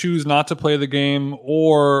 They either choose not to play the game,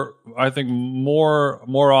 or I think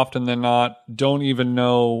more often than not, don't even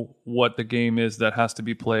know what the game is that has to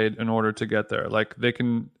be played in order to get there. Like they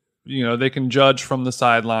can judge from the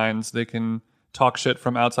sidelines, they can talk shit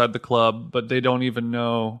from outside the club, but they don't even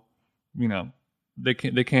know, They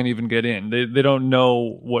can't even get in. They don't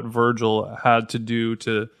know what Virgil had to do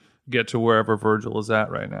to get to wherever Virgil is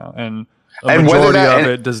at right now, and majority of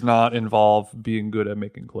it does not involve being good at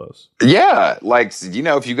making close. Yeah, like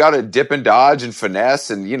if you got to dip and dodge and finesse,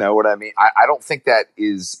 and you know what I mean. I don't think that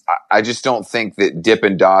is. I just don't think that dip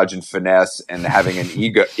and dodge and finesse and having an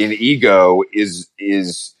ego is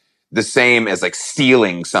the same as like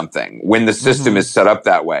stealing something when the system mm-hmm. is set up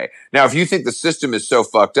that way. Now, if you think the system is so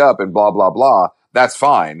fucked up and blah blah blah, that's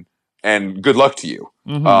fine, and good luck to you.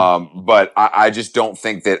 Mm-hmm. But I just don't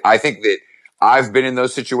think that. I think that I've been in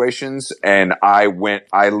those situations, and I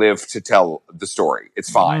live to tell the story. It's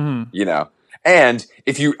fine, mm-hmm. And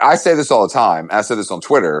I say this all the time. I say this on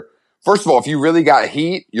Twitter. First of all, if you really got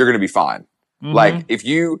heat, you're going to be fine. Mm-hmm. Like if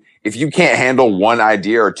you can't handle one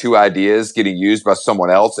idea or two ideas getting used by someone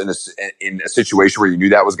else in a situation where you knew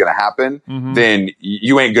that was going to happen, mm-hmm. then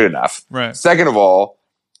you ain't good enough. Right. Second of all,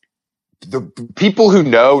 the people who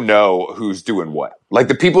know who's doing what. Like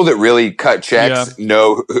the people that really cut checks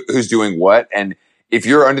know who's doing what. And if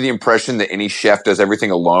you're under the impression that any chef does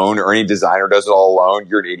everything alone or any designer does it all alone,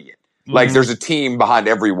 you're an idiot. Mm-hmm. Like there's a team behind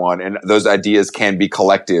everyone, and those ideas can be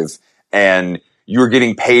collective, and you're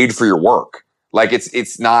getting paid for your work. Like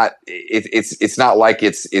it's not like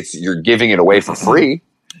it's you're giving it away for free.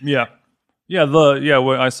 Yeah. Yeah,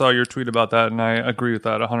 I saw your tweet about that, and I agree with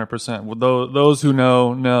that 100%. With those who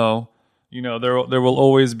know. There will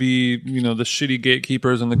always be, the shitty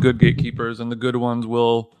gatekeepers and the good gatekeepers, and the good ones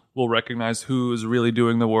will recognize who is really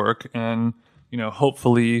doing the work and,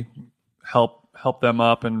 hopefully help help them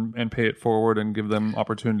up and pay it forward and give them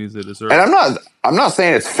opportunities they deserve. And I'm not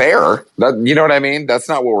saying it's fair. You know what I mean? That's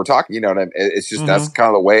not what we're talking. You know what I mean? It's just that's kind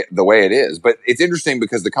of the way it is. But it's interesting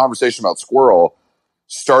because the conversation about squirrel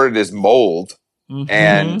started as mold,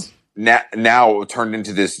 and now it turned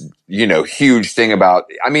into this huge thing about.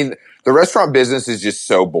 I mean, the restaurant business is just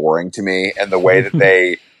so boring to me, and the way that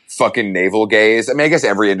they fucking navel gaze. I mean, I guess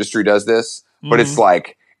every industry does this, but it's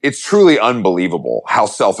like. It's truly unbelievable how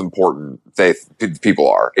self-important people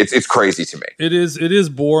are. It's crazy to me. It is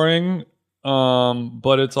boring,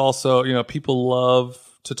 but it's also people love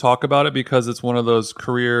to talk about it because it's one of those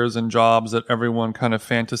careers and jobs that everyone kind of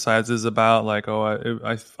fantasizes about. Like,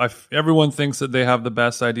 everyone thinks that they have the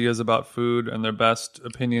best ideas about food and their best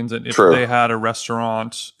opinions, and if they had a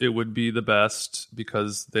restaurant, it would be the best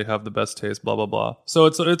because they have the best taste. Blah blah blah. So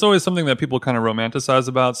it's always something that people kind of romanticize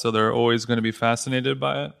about. So they're always going to be fascinated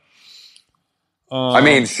by it. I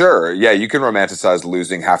mean, sure, yeah, you can romanticize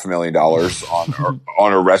losing $500,000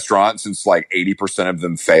 on a restaurant since like 80% of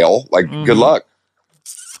them fail. Like, good luck.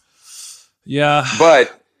 Yeah,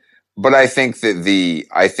 but I think that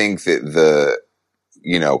the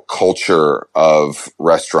culture of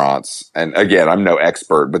restaurants, and again, I'm no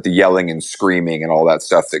expert, but the yelling and screaming and all that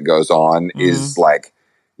stuff that goes on is like,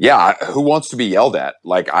 yeah, who wants to be yelled at?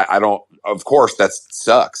 Like, I don't. Of course, that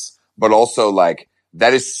sucks, but also like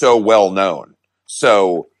that is so well known.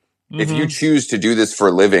 So if you choose to do this for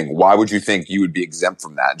a living, why would you think you would be exempt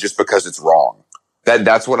from that just because it's wrong?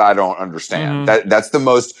 That's what I don't understand.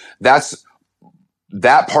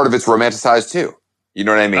 That part of it's romanticized too. You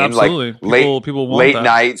know what I mean? Absolutely. Like people want late that.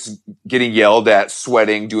 nights, getting yelled at,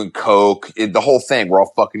 sweating, doing coke, the whole thing. We're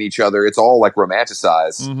all fucking each other. It's all like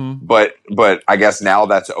romanticized. But I guess now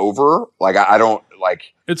that's over. Like I don't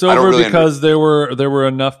like. It's over really because there were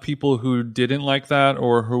enough people who didn't like that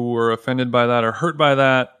or who were offended by that or hurt by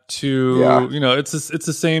that to it's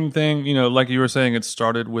the same thing. Like you were saying, it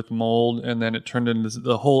started with mold and then it turned into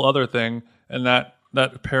the whole other thing, and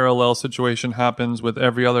that parallel situation happens with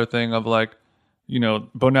every other thing of like.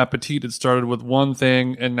 Bon Appetit, it started with one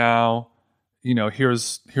thing and now,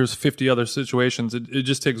 here's 50 other situations. It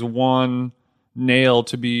just takes one nail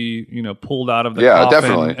to be, pulled out of the coffin.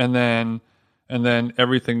 Definitely. And then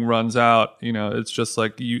everything runs out. It's just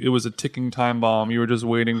like it was a ticking time bomb. You were just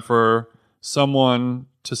waiting for someone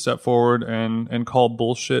to step forward and call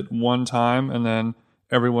bullshit one time, and then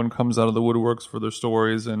everyone comes out of the woodworks for their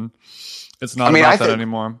stories, and it's not about that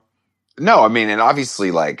anymore. No, I mean, and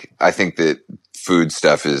obviously, like, I think that food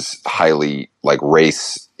stuff is highly, like,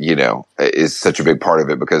 race, is such a big part of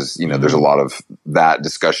it because, there's a lot of that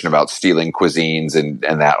discussion about stealing cuisines and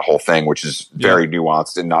that whole thing, which is very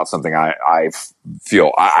nuanced and not something I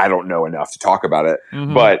feel I don't know enough to talk about it.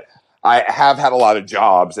 But I have had a lot of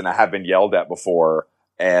jobs and I have been yelled at before.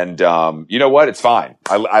 And, you know what? It's fine.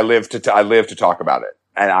 I live to talk about it.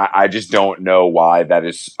 And I just don't know why that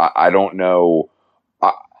is. I don't know.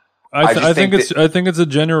 I think it's a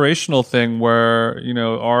generational thing where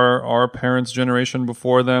our parents' generation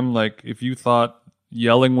before them, like if you thought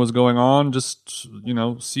yelling was going on, just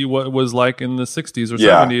see what it was like in the 60s or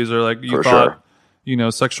 70s, or like you thought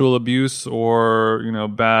sexual abuse or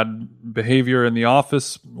bad behavior in the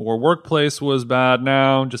office or workplace was bad.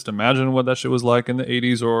 Now just imagine what that shit was like in the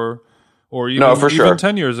 80s or even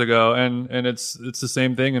 10 years ago, and it's the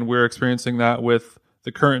same thing, and we're experiencing that with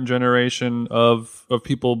the current generation of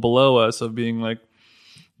people below us, of being like,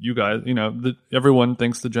 you guys, everyone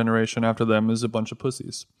thinks the generation after them is a bunch of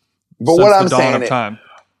pussies. But what I'm saying,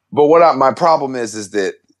 my problem is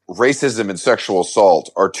that racism and sexual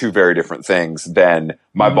assault are two very different things than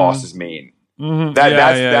my boss is mean.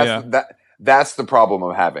 That's the problem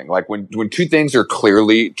I'm having. Like when two things are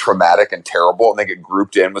clearly traumatic and terrible and they get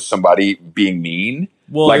grouped in with somebody being mean.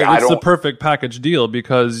 Well, like, it's the perfect package deal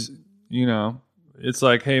because, it's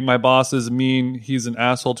like, hey, my boss is mean. He's an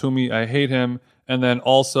asshole to me. I hate him. And then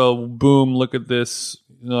also, boom, look at this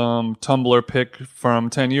Tumblr pic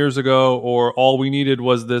from 10 years ago, or all we needed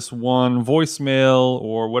was this one voicemail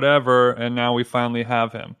or whatever, and now we finally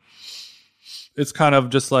have him. It's kind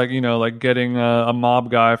of just like, like getting a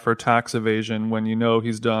mob guy for tax evasion when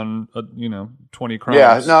he's done, 20 crimes.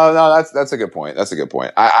 Yeah, no, that's a good point. That's a good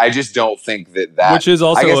point. I just don't think that... Which is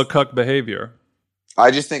also a cuck behavior. I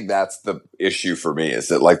just think that's the issue for me, is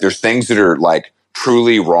that like there's things that are like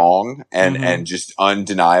truly wrong and just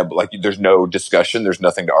undeniable. Like there's no discussion, there's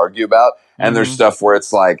nothing to argue about, and there's stuff where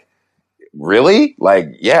it's like, really, like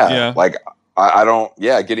like I don't.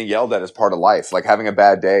 Yeah, getting yelled at is part of life. Like having a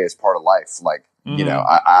bad day is part of life. Like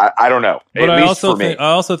I don't know. But at least for me,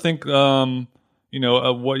 I also think what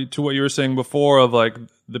you were saying before of like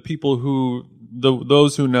the people who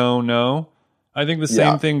those who know. I think the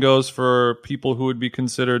same thing goes for people who would be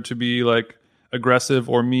considered to be like aggressive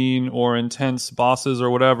or mean or intense bosses or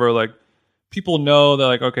whatever. Like, people know that,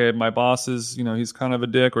 like, okay, my boss is, he's kind of a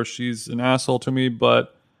dick or she's an asshole to me,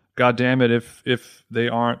 but God damn it, if they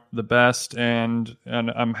aren't the best, and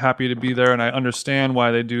I'm happy to be there, and I understand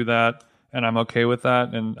why they do that, and I'm okay with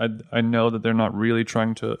that, and I know that they're not really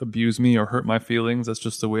trying to abuse me or hurt my feelings. That's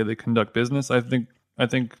just the way they conduct business. I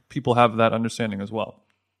think people have that understanding as well.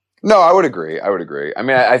 No, I would agree. I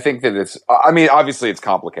mean, I think that obviously it's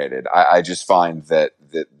complicated. I just find that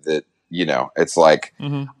it's like,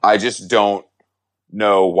 I just don't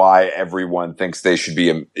know why everyone thinks they should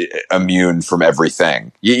be immune from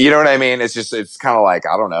everything. You know what I mean? It's kind of like,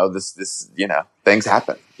 I don't know, this, things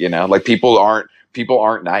happen, like people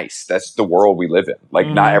aren't nice. That's the world we live in. Like,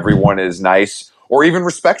 not everyone is nice or even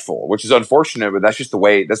respectful, which is unfortunate, but that's just the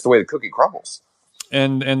way the cookie crumbles.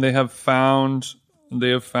 And they have found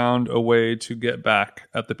a way to get back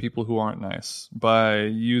at the people who aren't nice by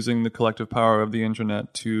using the collective power of the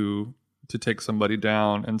internet to take somebody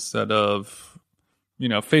down instead of,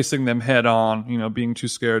 facing them head on, being too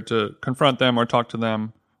scared to confront them or talk to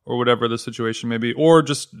them or whatever the situation may be, or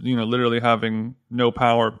just, literally having no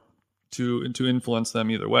power to influence them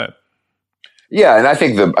either way. Yeah. And I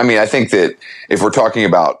think that if we're talking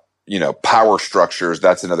about, power structures,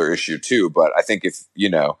 that's another issue too. But I think if,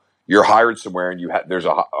 you're hired somewhere and there's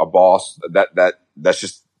a boss that's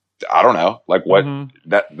just, I don't know, like what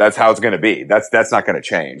that's how it's going to be. That's not going to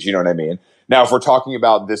change. You know what I mean? Now, if we're talking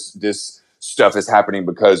about this stuff is happening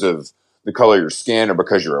because of the color of your skin or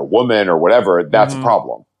because you're a woman or whatever, that's a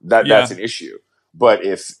problem. That's an issue. But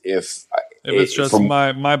if it's just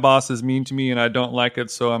my boss is mean to me and I don't like it,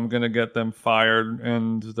 so I'm going to get them fired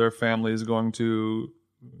and their family is going to,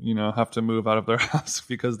 have to move out of their house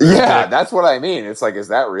because that's what I mean. It's like, is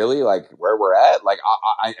that really like where we're at? Like,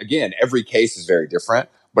 I again, every case is very different,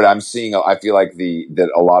 but I feel like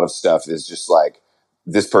that a lot of stuff is just like,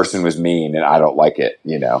 this person was mean and I don't like it,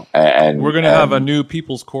 and we're going to have a new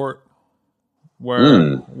people's court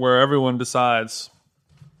where everyone decides.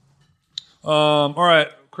 All right,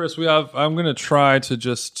 Chris, I'm going to try to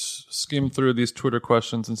just skim through these Twitter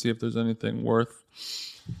questions and see if there's anything worth.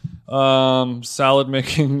 Salad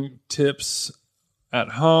making tips at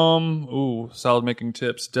home. Ooh, salad making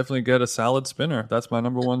tips. Definitely get a salad spinner. That's my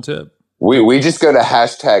number one tip. We just go to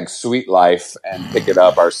 #SweetLife and pick it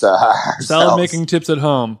up ourselves. Salad making tips at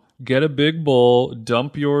home. Get a big bowl,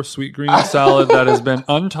 dump your sweet green salad that has been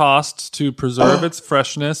untossed to preserve its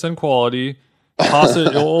freshness and quality. Toss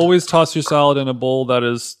it. You'll always toss your salad in a bowl that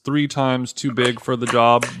is 3 times too big for the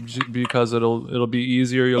job because it'll be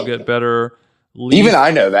easier. You'll get better leaf. Even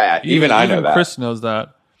I know that. Even I know that. Chris knows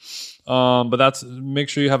that. But make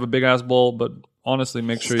sure you have a big ass bowl, but honestly,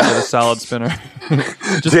 make sure you get a salad spinner.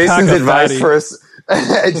 Jason's advice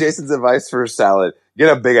for salad: get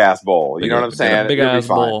a big ass bowl. You know what I'm saying? Big ass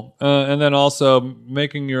bowl, and then also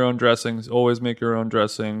making your own dressings. Always make your own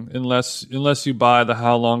dressing, unless you buy the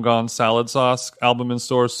How Long Gone salad sauce album in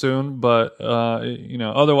stores soon. But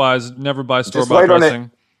otherwise, never buy store bought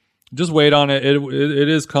dressing. Just wait on it. It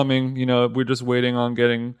is coming. We're just waiting on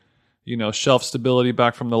getting shelf stability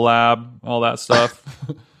back from the lab, all that stuff.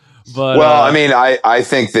 But, I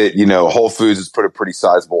think that, Whole Foods has put a pretty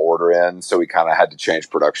sizable order in, so we kind of had to change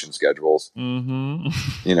production schedules. Mm-hmm.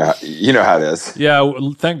 You know how it is. Yeah.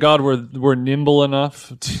 Thank God we're nimble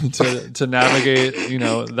enough to navigate,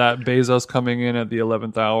 that Bezos coming in at the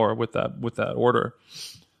 11th hour with that order.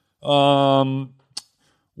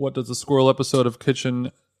 What does the squirrel episode of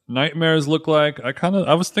Kitchen Nightmares look like?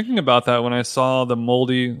 I was thinking about that when I saw the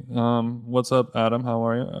moldy. What's up, Adam? How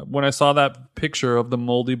are you? When I saw that picture of the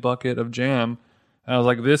moldy bucket of jam, I was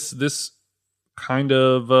like, this kind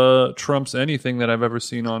of trumps anything that I've ever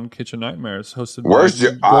seen on Kitchen Nightmares, hosted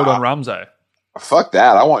by Gordon Ramsay. Fuck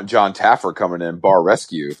that! I want John Taffer coming in. Bar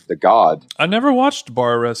Rescue, the God. I never watched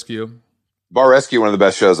Bar Rescue. Bar Rescue, one of the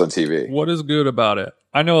best shows on TV. What is good about it?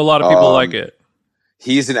 I know a lot of people like it.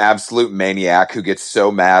 He's an absolute maniac who gets so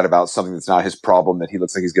mad about something that's not his problem that he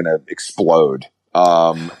looks like he's going to explode. He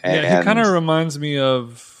kind of reminds me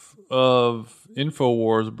of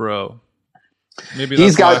InfoWars, bro. Maybe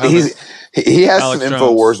that's he has Alex some Jones.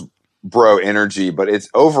 InfoWars bro energy, but I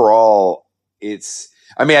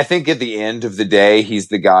think at the end of the day, he's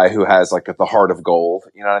the guy who has like the heart of gold.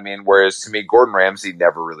 You know what I mean? Whereas to me, Gordon Ramsay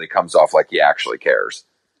never really comes off like he actually cares.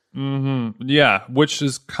 Mm-hmm. Yeah, which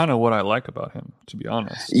is kind of what I like about him, to be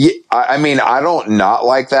honest. Yeah, I don't not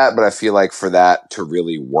like that, but I feel like for that to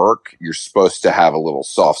really work, you're supposed to have a little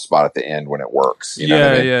soft spot at the end when it works. You know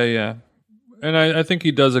what I mean? Yeah. And I think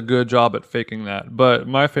he does a good job at faking that. But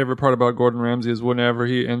my favorite part about Gordon Ramsay is whenever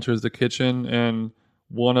he enters the kitchen and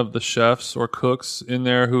one of the chefs or cooks in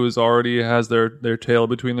there who is already has their tail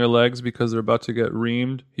between their legs because they're about to get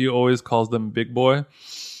reamed, he always calls them big boy.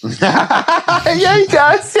 Yeah, he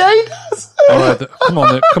does. All right,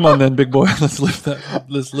 come on then, big boy. Let's lift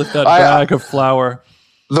that bag of flour.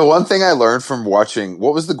 The one thing I learned from watching,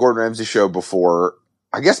 what was the Gordon Ramsay show before?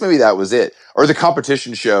 I guess maybe that was it. Or the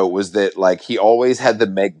competition show was that like he always had the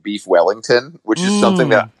make beef Wellington, which is something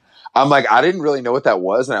that I'm like, I didn't really know what that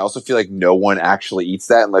was. And I also feel like no one actually eats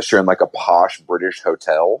that unless you're in like a posh British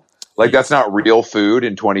hotel. Like that's not real food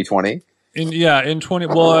in 2020.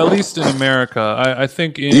 Well, at least in America, I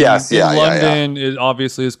think in London it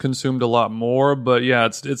obviously is consumed a lot more. But yeah,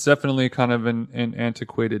 it's definitely kind of an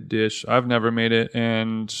antiquated dish. I've never made it,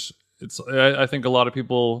 and I think a lot of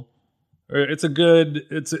people. It's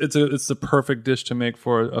the perfect dish to make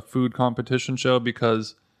for a food competition show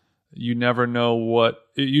because you never know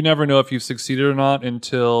if you've succeeded or not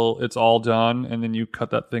until it's all done, and then you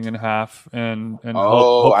cut that thing in half and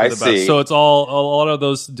hope for the best. So it's a lot of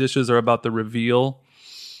those dishes are about the reveal.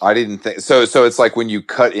 I didn't think so. So it's like when you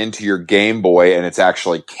cut into your Game Boy and it's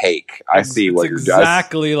actually cake. I see what you're doing.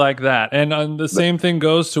 Exactly like that. And the same thing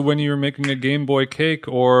goes to when you're making a Game Boy cake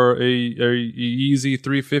or a Yeezy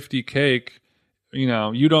 350 cake. You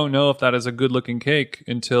know, you don't know if that is a good looking cake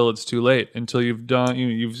until it's too late. Until you've done,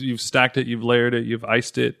 you've stacked it, you've layered it, you've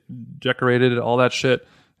iced it, decorated it, all that shit.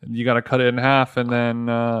 And you got to cut it in half, and then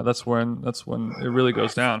that's when it really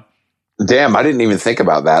goes down. Damn, I didn't even think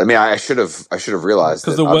about that. I mean, I should have realized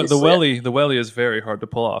because the welly is very hard to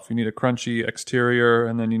pull off. You need a crunchy exterior,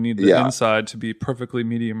 and then you need the inside to be perfectly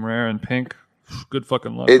medium rare and pink. Good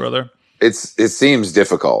fucking luck, brother. It seems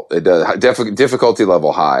difficult. It does difficulty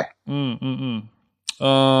level high.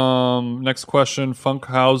 Next question,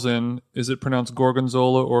 Funkhausen. Is it pronounced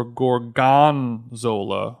Gorgonzola or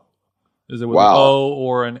Gorgonzola? Is it with an O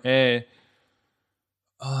or an A?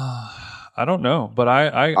 I don't know, but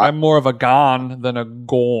I'm more of a gon than a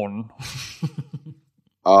gorn.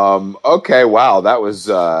 Okay, wow, that was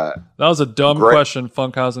a dumb question,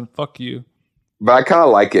 Funkhausen. Fuck you. But I kind of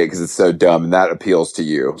like it because it's so dumb, and that appeals to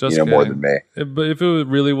you, more than me. But if it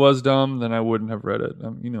really was dumb, then I wouldn't have read it.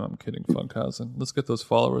 I'm kidding, Funkhausen. Let's get those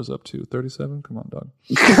followers up to 37. Come on, dog.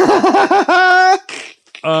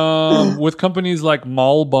 With companies like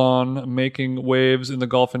Malbon making waves in the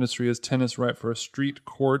golf industry, is tennis right for a street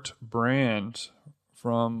court brand?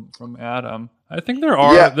 From Adam, I think there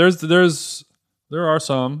are. Yeah. There are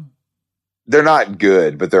some. They're not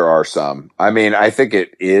good, but there are some. I mean, I think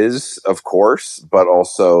it is, of course, but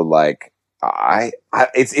also like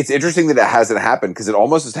it's interesting that it hasn't happened because it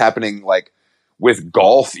almost is happening like with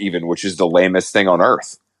golf, even, which is the lamest thing on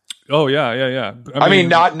earth. Oh yeah. I mean,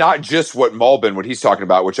 not just what he's talking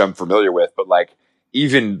about, which I'm familiar with, but like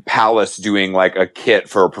even Palace doing like a kit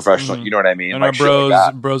for a professional. You know what I mean? And like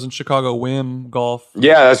our bros in Chicago, Wim Golf.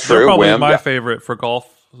 Yeah, that's true. They're probably Wim, my favorite for golf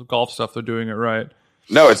stuff. They're doing it right.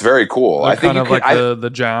 No, it's very cool. I think the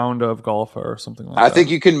Jound of golf or something like that. I think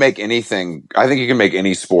you can make anything. I think you can make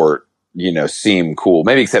any sport, seem cool.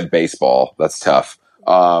 Maybe except baseball. That's tough.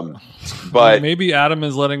 But maybe Adam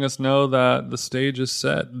is letting us know that the stage is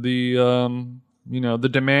set. The the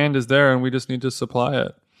demand is there, and we just need to supply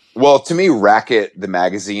it. Well, to me, Racket, the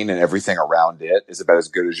magazine, and everything around it is about as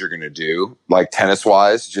good as you're going to do, like tennis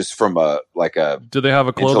wise. Just from a. Do they have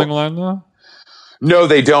a clothing line though? No,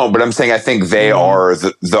 they don't. But I'm saying I think they are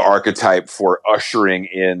the archetype for ushering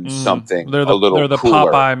in something a little cooler. They're the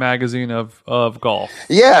Popeye magazine of golf.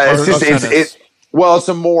 Yeah, it's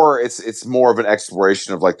more of an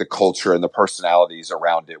exploration of like the culture and the personalities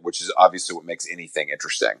around it, which is obviously what makes anything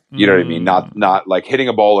interesting. You know what I mean? Not like hitting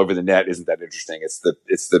a ball over the net isn't that interesting. It's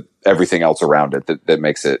the everything else around it that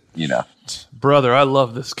makes it, Brother, I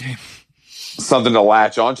love this game. Something to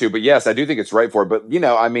latch onto. But yes, I do think it's right for it. But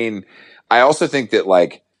I mean, I also think that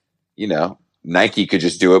Nike could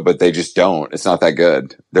just do it, but they just don't. It's not that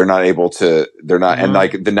good. They're not able to, and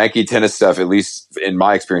like the Nike tennis stuff, at least in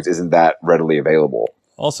my experience, isn't that readily available.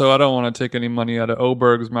 Also, I don't want to take any money out of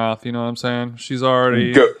Oberg's mouth. You know what I'm saying? She's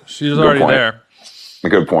already there.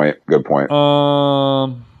 Good point.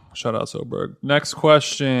 Shout out Oberg. Next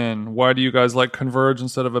question. Why do you guys like Converge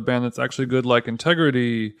instead of a band that's actually good like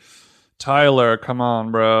Integrity? Tyler, come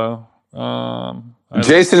on, bro.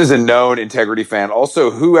 Jason is a known Integrity fan.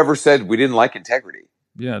 Also, whoever said we didn't like Integrity?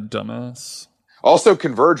 Yeah, dumbass. Also,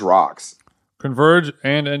 Converge rocks. Converge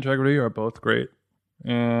and Integrity are both great.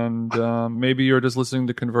 And maybe you're just listening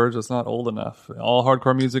to Converge that's not old enough. All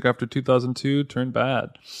hardcore music after 2002 turned bad.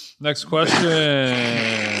 Next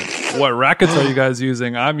question. What rackets are you guys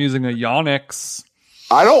using? I'm using a Yonex.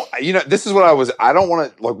 This is what I don't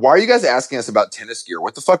want to, like, why are you guys asking us about tennis gear?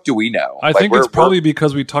 What the fuck do we know? I think it's probably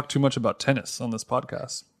because we talk too much about tennis on this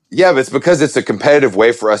podcast. Yeah, but it's because it's a competitive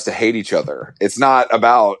way for us to hate each other. It's not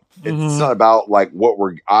about like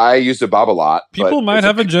I use a Babolat. People might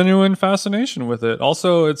have a genuine fascination with it.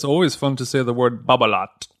 Also, it's always fun to say the word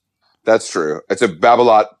Babolat. That's true. It's a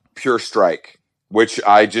Babolat Pure Strike, which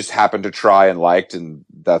I just happened to try and liked, and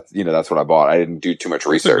that's what I bought. I didn't do too much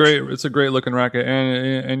research. It's a great looking racket,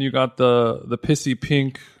 and you got the pissy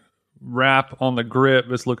pink wrap on the grip.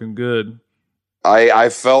 It's looking good. I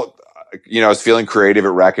felt, I was feeling creative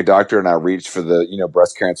at Racket Doctor, and I reached for the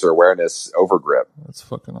breast cancer awareness overgrip. That's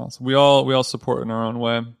fucking awesome. We all support in our own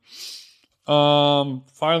way.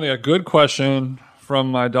 Finally, a good question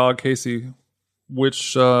from my dog Casey.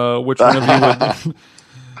 Which one of you would?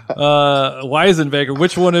 Weisenbaker,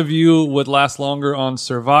 which one of you would last longer on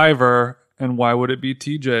Survivor, and why would it be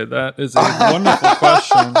TJ? That is a wonderful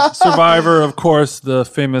question. Survivor, of course, the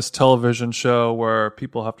famous television show where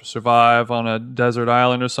people have to survive on a desert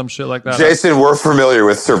island or some shit like that. Jason, we're familiar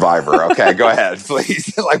with Survivor. Okay, go ahead,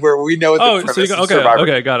 please. Like we know what the premise of Survivor.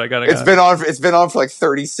 Okay, got it. It's been on for like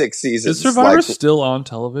 36 seasons. Is Survivor still on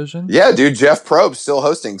television? Yeah, dude. Jeff Probst still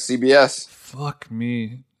hosting CBS. Fuck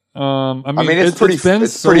me. It's been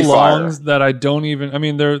so long that I don't even. I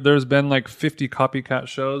mean, there's been like 50 copycat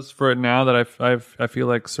shows for it now that I feel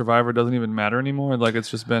like Survivor doesn't even matter anymore. Like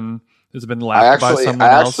it's been lapped by someone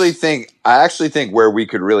else. I actually think where we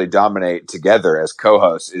could really dominate together as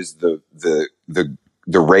co-hosts is the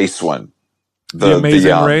race one, the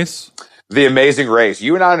Amazing Race. The Amazing Race.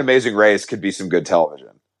 You and I, an Amazing Race could be some good television.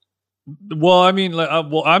 Well, I mean,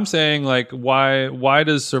 I'm saying, like, why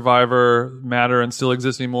does Survivor matter and still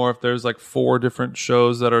exist anymore if there's like 4 different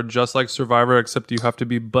shows that are just like Survivor, except you have to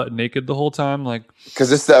be butt naked the whole time? Like,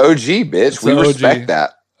 because it's the OG, bitch. We respect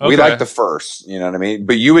that. Okay. We like the first, you know what I mean?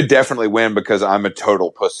 But you would definitely win because I'm a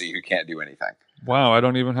total pussy who can't do anything. Wow, I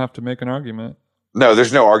don't even have to make an argument. No,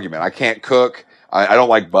 there's no argument. I can't cook. I don't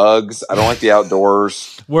like bugs. I don't like the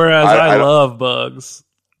outdoors. Whereas I love bugs.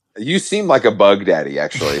 You seem like a bug daddy,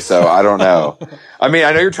 actually. So I don't know. I mean,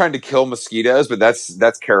 I know you're trying to kill mosquitoes, but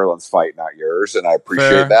that's Carolyn's fight, not yours, and I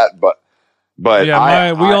appreciate that. But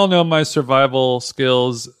yeah, we all know my survival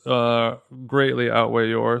skills greatly outweigh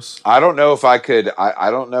yours. I don't know if I could.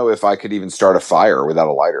 I don't know if I could even start a fire without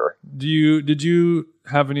a lighter. Did you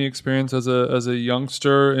have any experience as a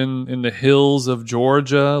youngster in the hills of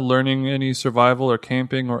Georgia, learning any survival or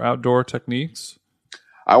camping or outdoor techniques?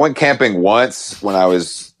 I went camping once when I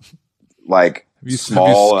was like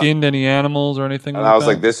small. Have you skinned any animals or anything? And I was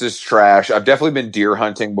like, "This is trash." I've definitely been deer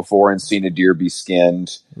hunting before and seen a deer be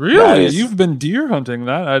skinned. Really, you've been deer hunting?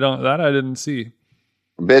 That I didn't see.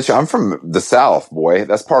 Bitch, I'm from the South, boy.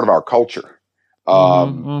 That's part of our culture.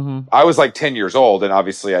 I was like 10 years old, and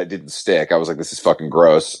obviously I didn't stick. I was like, "This is fucking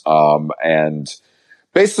gross." And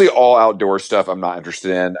basically all outdoor stuff I'm not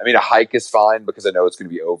interested in. I mean, a hike is fine because I know it's going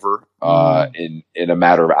to be over in a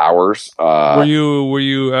matter of hours. Were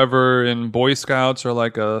you ever in Boy Scouts or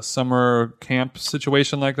like a summer camp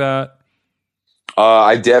situation like that?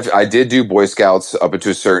 I did do Boy Scouts up to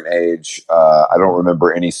a certain age. I don't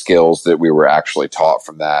remember any skills that we were actually taught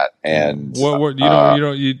from that. And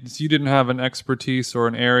you didn't have an expertise or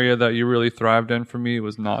an area that you really thrived in. For me, it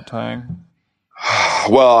was knot tying.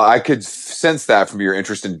 Well, I could sense that from your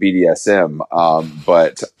interest in BDSM,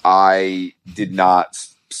 but I did not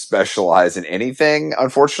specialize in anything,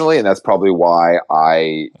 unfortunately, and that's probably why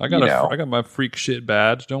I got my freak shit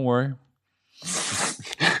badge. Don't worry.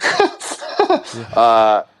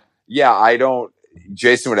 Yeah, I don't.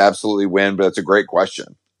 Jason would absolutely win, but it's a great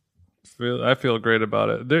question. I feel great about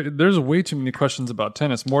it. There's way too many questions about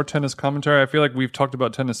tennis. More tennis commentary. I feel like we've talked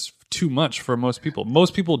about tennis too much for most people.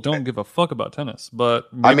 Most people don't give a fuck about tennis,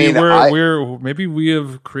 but maybe maybe we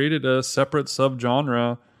have created a separate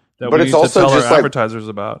subgenre that we need to tell our advertisers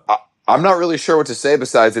about. I'm not really sure what to say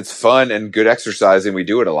besides it's fun and good exercise, and we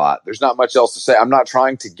do it a lot. There's not much else to say. I'm not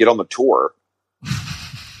trying to get on the tour.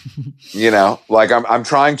 Like I'm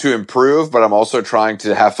trying to improve, but I'm also trying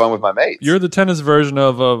to have fun with my mates. You're the tennis version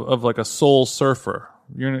of like a soul surfer.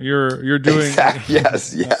 You're doing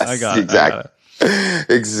yes. I got it. Exactly.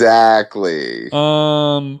 Exactly.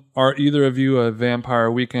 Are either of you a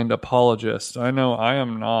Vampire Weekend apologist? I know I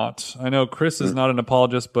am not. I know Chris is not an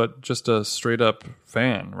apologist, but just a straight up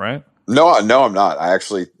fan, right? No, I'm not. I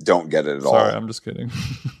actually don't get it at all. Sorry, I'm just kidding.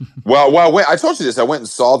 Well, I told you this. I went and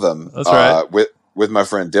saw them. That's right. with my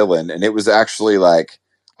friend Dylan, and it was actually like,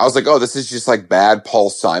 I was like, oh, this is just like bad Paul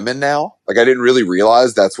Simon now. Like, I didn't really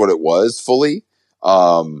realize that's what it was fully.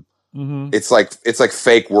 It's like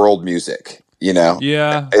fake world music, you know?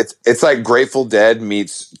 Yeah. It's like Grateful Dead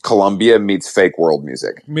meets Columbia meets fake world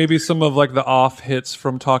music. Maybe some of like the off hits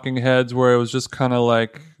from Talking Heads where it was just kind of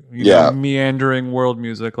like, you know, meandering world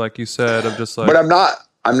music, like you said, of just like. But I'm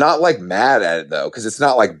not like mad at it though, because it's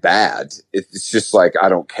not like bad. It's just like I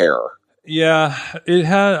don't care. Yeah, it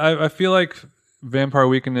had. I feel like Vampire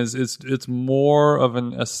Weekend it's more of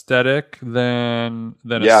an aesthetic than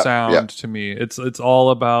a sound to me. It's all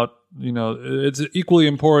about, you know, it's equally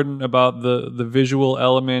important about the visual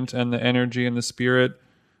element and the energy and the spirit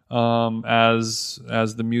as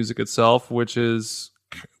the music itself, which is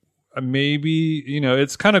maybe, you know,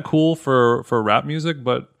 it's kind of cool for rap music,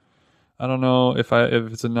 but I don't know if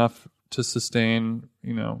it's enough to sustain,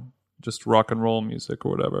 you know, just rock and roll music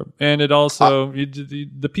or whatever. And it also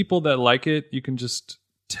the people that like it, you can just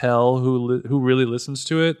tell who really listens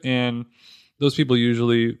to it, and those people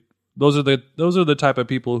usually those are the type of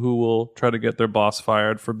people who will try to get their boss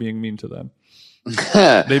fired for being mean to them.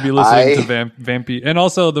 They'd be listening to Vampy, and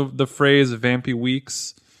also the phrase Vampy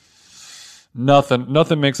Weeks.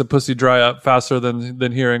 Nothing makes a pussy dry up faster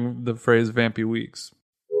than hearing the phrase Vampy Weeks.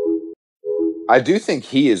 I do think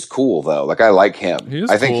he is cool though. Like, I like him.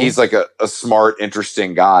 I think he's like a smart,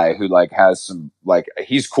 interesting guy who like has some, like,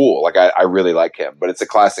 he's cool. Like, I really like him, but it's a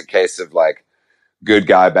classic case of like good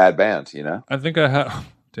guy, bad band, you know? I think I have,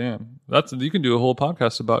 damn, you can do a whole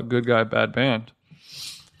podcast about good guy, bad band.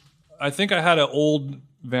 I think I had an old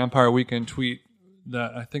Vampire Weekend tweet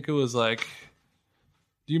that I think it was like,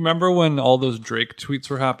 do you remember when all those Drake tweets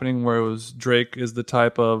were happening where it was Drake is the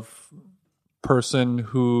type of person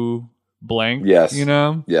who blank, yes, you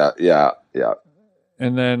know? Yeah.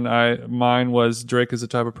 And then mine was Drake is the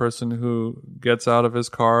type of person who gets out of his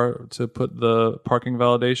car to put the parking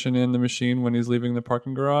validation in the machine when he's leaving the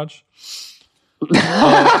parking garage. But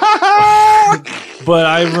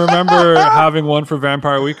I remember having one for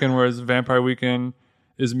Vampire Weekend, whereas Vampire Weekend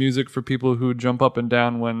is music for people who jump up and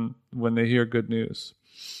down when they hear good news.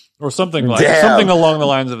 Or something something along the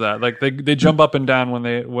lines of that. Like they jump up and down when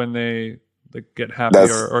they get happy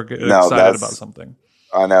or get excited about something.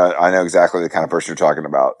 I know exactly the kind of person you're talking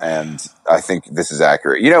about, and I think this is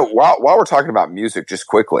accurate. You know, while we're talking about music, just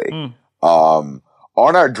quickly, on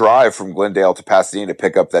our drive from Glendale to Pasadena to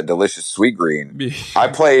pick up that delicious sweet green, I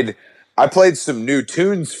played some new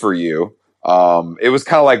tunes for you. It was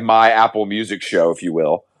kind of like my Apple Music show, if you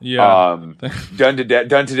will. Yeah. Done to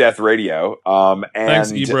death radio. And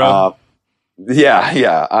thanks, Ebro.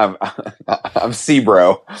 Yeah. I'm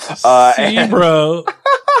C-Bro. C-Bro.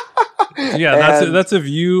 Yeah, that's if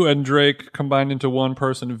you and Drake combined into one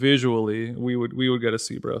person visually, we would get a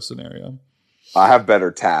C-Bro scenario. I have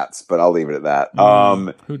better tats, but I'll leave it at that.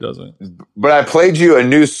 Who doesn't? But I played you a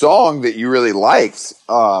new song that you really liked.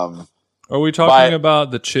 Are we talking about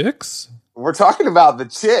the Chicks? We're talking about the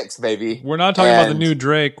Chicks, baby. We're not talking about the new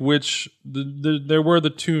Drake, which there were the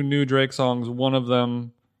two new Drake songs. One of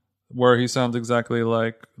them where he sounds exactly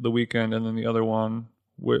like The Weeknd, and then the other one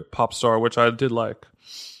with Pop Star, which I did like.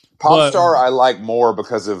 Pop Star I like more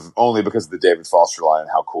because of the David Foster line and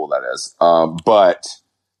how cool that is. But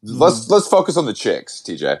let's focus on the Chicks,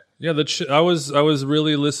 TJ. Yeah, I was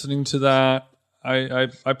really listening to that. I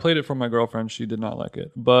played it for my girlfriend. She did not like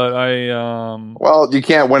it, but well, you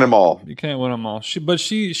can't win them all. You can't win them all. She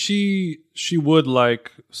would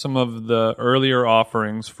like some of the earlier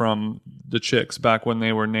offerings from the Chicks back when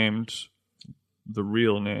they were named the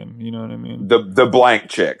real name. You know what I mean? The blank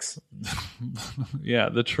Chicks. Yeah,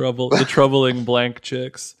 the troubling blank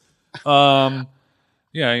Chicks.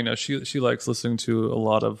 Yeah, you know, she likes listening to a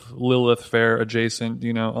lot of Lilith Fair adjacent,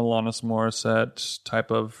 you know, Alanis Morissette type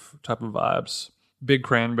of vibes. Big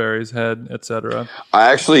Cranberries Head, etc.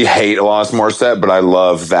 I actually hate Alanis Morissette, but I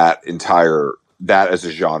love that as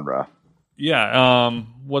a genre. Yeah.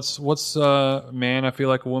 What's Man, I Feel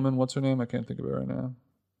Like a Woman? What's her name? I can't think of it right now.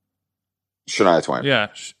 Shania Twain. Yeah,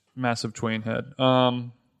 massive Twain head. But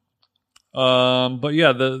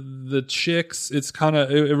yeah, the Chicks. It's kind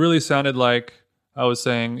of it really sounded like I was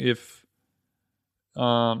saying if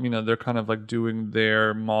you know, they're kind of like doing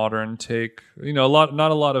their modern take. You know,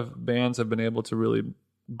 not a lot of bands have been able to really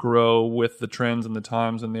grow with the trends and the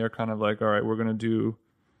times, and they're kind of like, all right, we're gonna do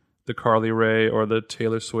the Carly Rae or the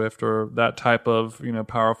Taylor Swift or that type of, you know,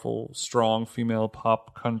 powerful, strong female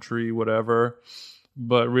pop country, whatever.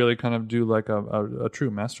 But really kind of do like a true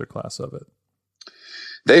masterclass of it.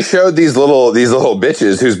 They showed these little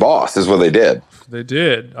bitches who's boss is what they did. They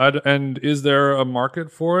did. And is there a market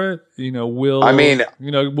for it? You know, will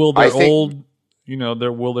their old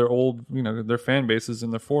their old, their fan base is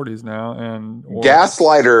in their 40s now, and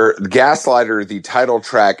Gaslighter, the title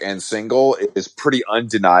track and single is pretty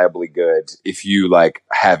undeniably good if you like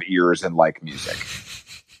have ears and like music.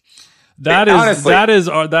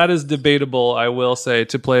 That is debatable, I will say,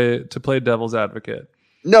 to play devil's advocate.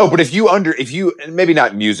 No, but if you maybe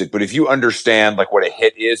not music, but if you understand like what a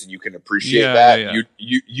hit is and you can appreciate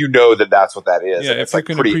you know that's what that is. Yeah, and if it's you like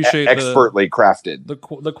can pretty appreciate expertly crafted.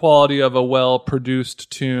 The quality of a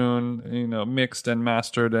well-produced tune, mixed and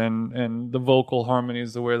mastered, and the vocal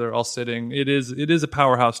harmonies, the way they're all sitting, it is a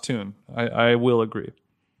powerhouse tune. I will agree.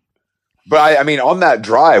 But I mean, on that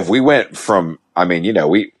drive, we went from, I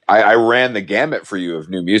ran the gamut for you of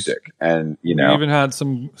new music, and we even had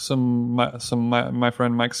my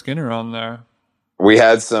friend Mike Skinner on there. We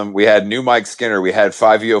had new Mike Skinner, we had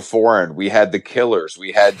 5EO Foreign, we had the Killers,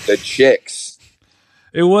 we had the Chicks.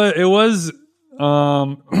 It was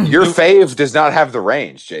your fave does not have the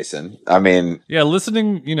range, Jason. I mean, yeah,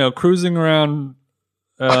 listening, cruising around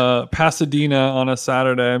Pasadena on a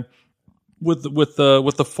Saturday with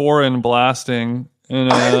the Foreign blasting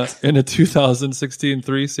in a 2016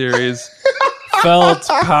 3 Series felt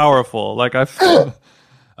powerful. Like I felt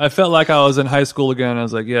like I was in high school again. I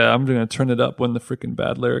was like, yeah, I'm going to turn it up when the freaking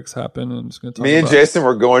bad lyrics happen. And I'm just going to talk. Me and Jason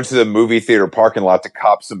were going to the movie theater parking lot to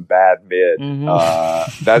cop some bad mid.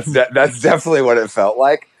 Mm-hmm. That's definitely what it felt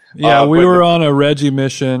like. Yeah, we were on a Reggie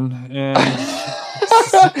mission, and and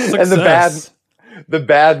the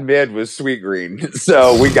bad mid was Sweet Green,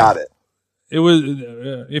 so we got it. It was,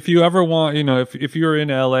 if you ever want, if you're in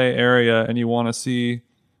LA area and you want to see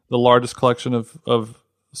the largest collection of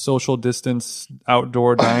social distance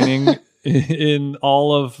outdoor dining in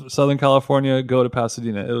all of Southern California, go to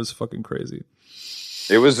Pasadena. It was fucking crazy.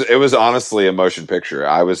 It was honestly a motion picture.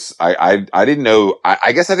 I didn't know.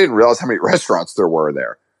 I guess I didn't realize how many restaurants there were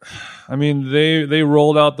there. I mean, they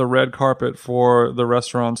rolled out the red carpet for the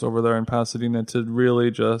restaurants over there in Pasadena to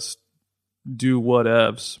really just do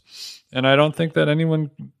whatevs. And I don't think that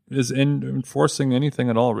anyone is enforcing anything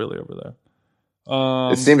at all, really, over there.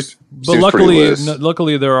 It seems, but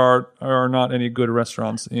luckily there are not any good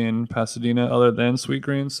restaurants in Pasadena other than Sweet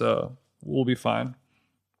Green, so we'll be fine.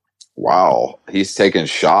 Wow, he's taking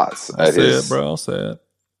shots. I'll say it, bro. I'll say it.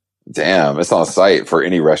 Damn, it's on site for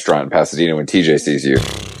any restaurant in Pasadena when TJ sees you.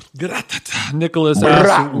 Nicholas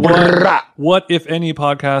asks, what if any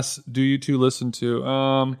podcasts do you two listen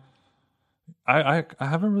to? I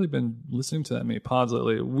haven't really been listening to that many pods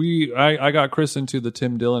lately. I got Chris into the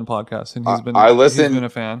Tim Dillon podcast, and he's been a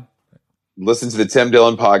fan. Listen to the Tim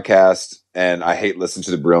Dillon podcast, and I hate listening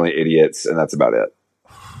to the Brilliant Idiots, and that's about it.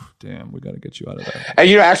 Damn, we got to get you out of there. And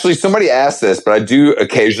actually, somebody asked this, but I do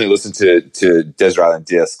occasionally listen to Desert Island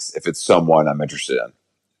Discs if it's someone I'm interested in.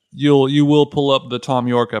 You will pull up the Tom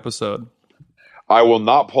York episode. I will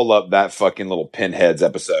not pull up that fucking little Pinheads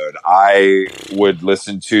episode. I would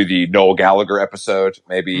listen to the Noel Gallagher episode,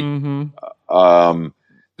 maybe. Mm-hmm.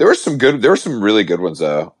 There were some really good ones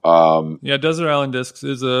though. Yeah, Desert Island Discs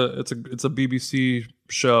is a BBC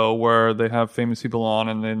show where they have famous people on,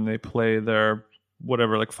 and then they play their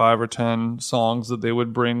whatever, like 5 or 10 songs that they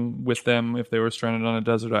would bring with them if they were stranded on a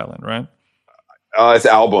desert island, right? It's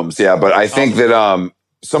albums, yeah. But I think that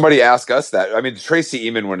somebody asked us that. I mean, the Tracy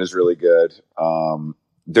Emin one is really good.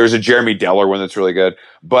 There's a Jeremy Deller one that's really good.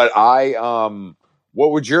 But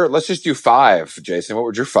let's just do 5, Jason. What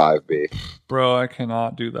would your 5 be? Bro, I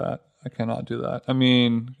cannot do that. I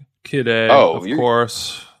mean, Kid A, of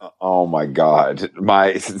course. Oh my God.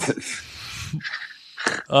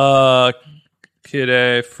 Kid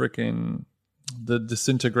A, freaking the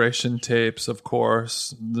Disintegration tapes, of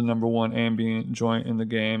course. The #1 ambient joint in the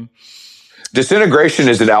game. Disintegration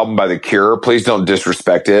is an album by The Cure. Please don't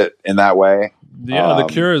disrespect it in that way. Yeah, The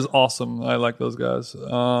Cure is awesome. I like those guys. What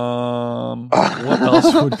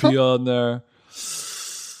else would be on there?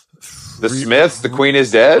 The Smiths, The Queen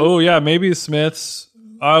is Dead? Oh, yeah, maybe Smiths.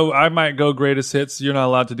 I might go greatest hits. You're not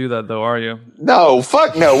allowed to do that, though, are you? No,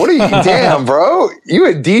 fuck no. What are you? Damn, bro. You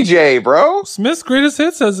a DJ, bro. Smith's greatest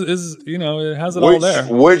hits it has it all there.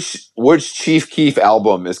 Which Chief Keef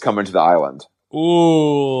album is coming to the island?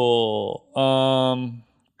 Ooh,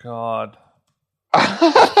 God.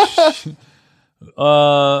 I'm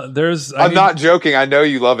not joking. I know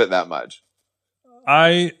you love it that much.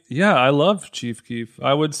 I love Chief Keef.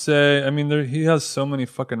 I would say, I mean, he has so many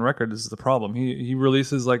fucking records. This is the problem. He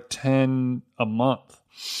releases like 10 a month.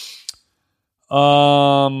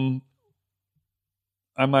 I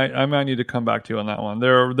might need to come back to you on that one.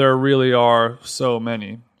 There really are so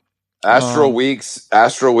many. Astral Weeks,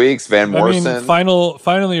 Van Morrison. I mean,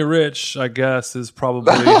 Finally Rich, I guess, is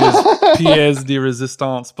probably his pièce de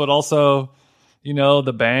résistance, but also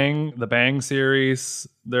the Bang series.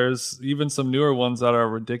 There's even some newer ones that are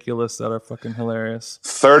ridiculous that are fucking hilarious.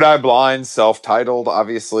 Third Eye Blind, self-titled,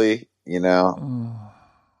 obviously. You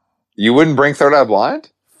wouldn't bring Third Eye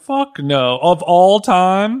Blind? Fuck no. Of all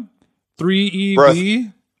time,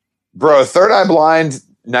 3EB. Bro, Third Eye Blind,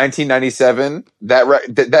 1997.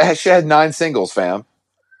 That shit had 9 singles, fam.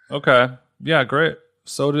 Okay, yeah, great.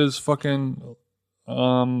 So does fucking I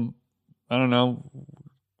don't know.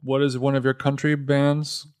 What is one of your country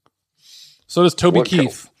bands? So does Toby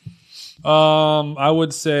Keith. I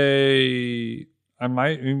would say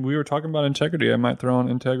we were talking about integrity. I might throw in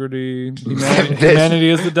integrity. Humanity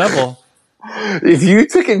is the devil. If you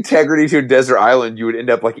took integrity to a desert island, you would end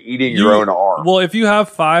up like eating your own arm. Well, if you have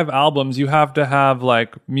 5 albums, you have to have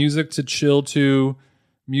like music to chill to,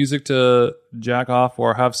 music to jack off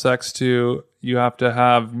or have sex to. You have to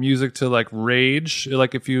have music to like rage.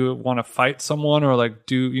 Like if you want to fight someone or like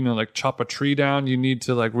do, like chop a tree down, you need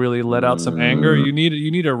to like really let out some anger. You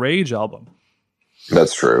need a rage album.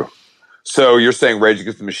 That's true. So you're saying Rage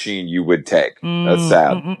Against the Machine you would take. That's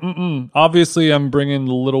sad. Obviously, I'm bringing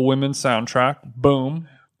the Little Women soundtrack. Boom.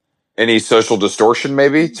 Any Social Distortion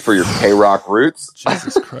maybe for your K-Rock roots?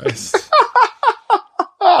 Jesus Christ.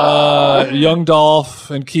 Young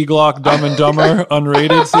Dolph and Key Glock Dumb and Dumber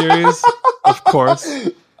unrated series. Of course.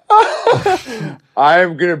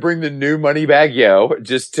 I'm going to bring the new Moneybag Yo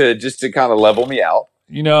just to kind of level me out.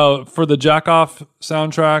 For the Jack Off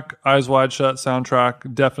soundtrack, Eyes Wide Shut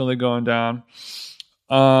soundtrack, definitely going down.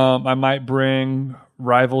 I might bring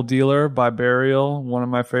Rival Dealer by Burial, one of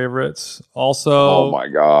my favorites. Also, oh my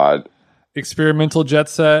God. Experimental Jet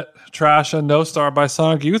Set, Trash and No Star by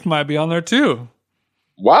Sonic Youth might be on there too.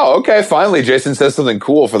 Wow, okay, finally Jason says something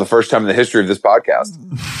cool for the first time in the history of this podcast.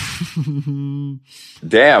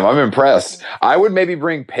 Damn, I'm impressed. I would maybe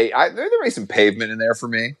bring there may be some Pavement in there for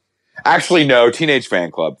me. Actually, no, Teenage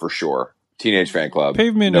Fan Club for sure. Teenage Fan Club.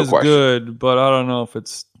 Pavement is question. Good, but I don't know if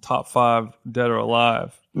it's top 5 dead or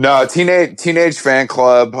alive. No, Teenage Fan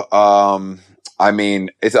Club. I mean,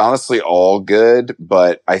 it's honestly all good,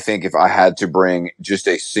 but I think if I had to bring just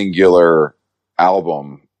a singular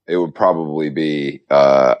album, it would probably be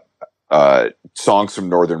Songs from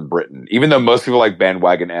Northern Britain. Even though most people like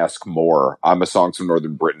Bandwagon-esque more, I'm a Songs from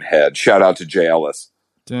Northern Britain head. Shout out to Jay Ellis.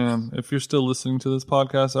 Damn, if you're still listening to this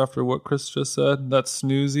podcast after what Chris just said, that's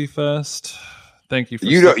snoozy fest. Thank you for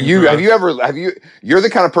you're the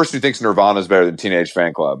kind of person who thinks Nirvana is better than Teenage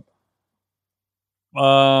Fan Club.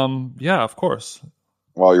 Yeah, of course.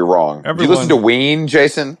 Well, you're wrong. Do you listen to Ween,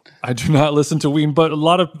 Jason? I do not listen to Ween, but a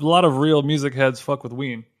lot of real music heads fuck with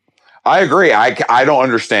Ween. I agree. I don't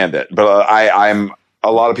understand it, but I'm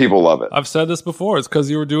a lot of people love it. I've said this before. It's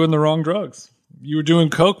because you were doing the wrong drugs. You were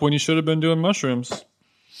doing coke when you should have been doing mushrooms.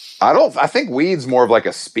 I think weed's more of like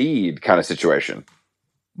a speed kind of situation.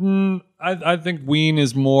 I think Ween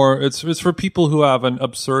is more. It's for people who have an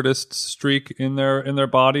absurdist streak in their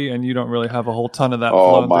body, and you don't really have a whole ton of that.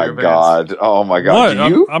 Oh my god! Oh my god! What?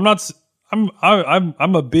 Do you? I'm not.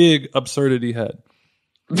 I'm a big absurdity head.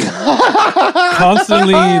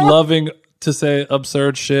 Constantly loving to say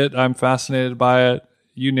absurd shit. I'm fascinated by it.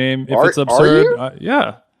 You name if it's absurd.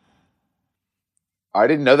 Yeah. I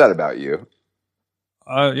didn't know that about you.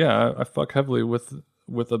 Yeah, I fuck heavily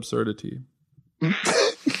with absurdity.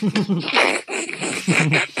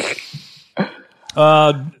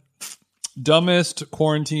 Dumbest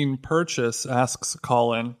quarantine purchase, asks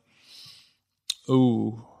Colin.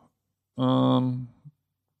 Ooh,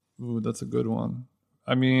 that's a good one.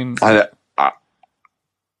 I mean, I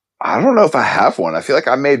don't know if I have one. I feel like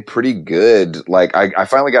I made pretty good. Like I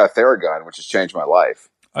finally got a Theragun, which has changed my life.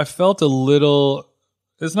 I felt a little.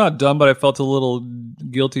 It's not dumb, but I felt a little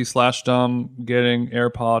guilty / dumb getting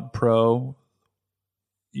AirPod Pro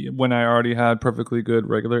when I already had perfectly good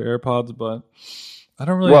regular AirPods. But I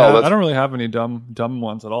don't really have any dumb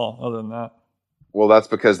ones at all. Other than that, well, that's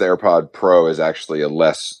because the AirPod Pro is actually a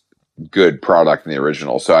less good product than the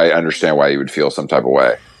original. So I understand why you would feel some type of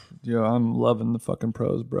way. Yeah, I'm loving the fucking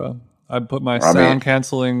Pros, bro. I put my sound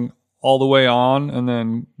canceling all the way on, and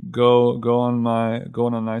then go on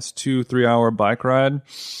a nice 2-3 hour bike ride.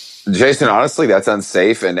 Jason, honestly, that's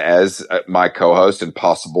unsafe. And as my co-host and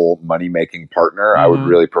possible money making partner, I would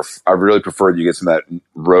really prefer that you get some of that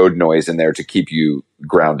road noise in there to keep you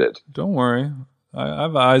grounded. Don't worry, I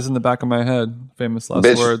have eyes in the back of my head. Famous last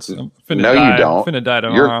words. You don't. I'm finna die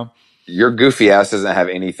tomorrow. Your goofy ass doesn't have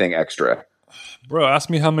anything extra. Bro, ask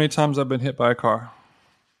me how many times I've been hit by a car.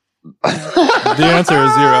 The answer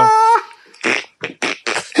is 0.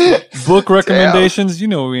 Book recommendations. Damn. You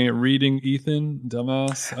know we ain't reading, Ethan,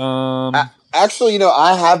 dumbass. Actually,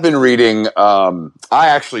 I have been reading. I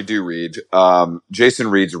actually do read. Jason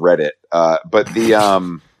reads Reddit. But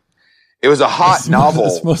the it was a hot novel.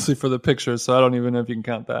 It's mostly for the pictures, so I don't even know if you can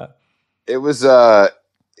count that. It was I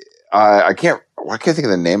can't think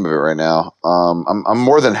of the name of it right now. I'm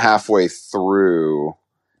more than halfway through.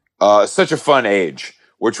 Such a Fun Age,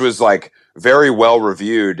 which was like very well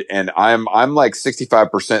reviewed, and I'm like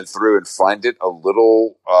 65% through and find it a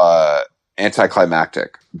little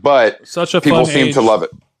anticlimactic. But such a people fun seem age. to love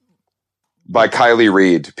it. By Kylie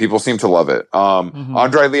Reid, people seem to love it.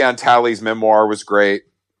 Andre Leon Talley's memoir was great.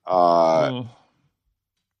 What,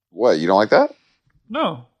 you don't like that?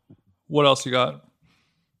 No. What else you got?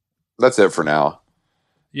 That's it for now.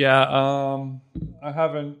 Yeah, I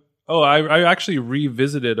haven't. Oh, I actually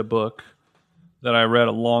revisited a book that I read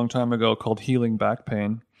a long time ago called Healing Back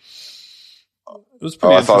Pain. It was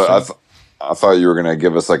pretty interesting. I thought you were going to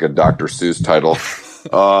give us like a Dr. Seuss title.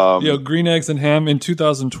 Green Eggs and Ham in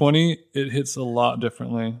 2020, it hits a lot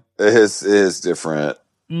differently. It is different.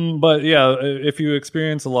 But yeah, if you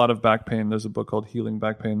experience a lot of back pain, there's a book called Healing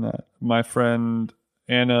Back Pain that my friend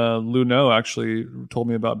Anna Luneau actually told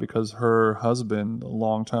me about because her husband a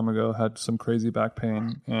long time ago had some crazy back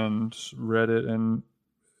pain and read it and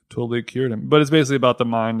totally cured him. But it's basically about the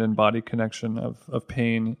mind and body connection of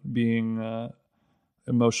pain being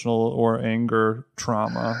emotional or anger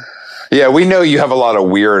trauma. Yeah, we know you have a lot of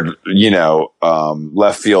weird,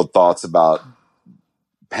 left field thoughts about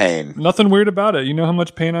pain. Nothing weird about it. You know how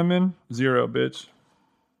much pain I'm in? 0, bitch.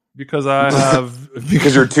 Because I have...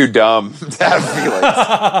 because you're too dumb to have feelings.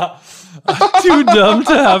 I'm too dumb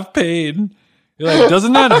to have pain. You're like,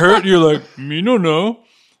 doesn't that hurt? You're like, me no. No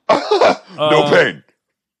pain.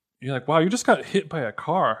 You're like, wow, you just got hit by a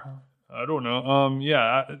car. I don't know.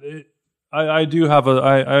 Yeah, I do have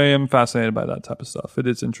I am fascinated by that type of stuff. It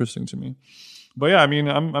is interesting to me. But yeah, I mean,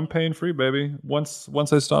 I'm pain free, baby. Once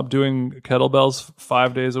I stopped doing kettlebells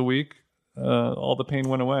 5 days a week, all the pain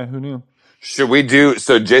went away. Who knew? Should we do,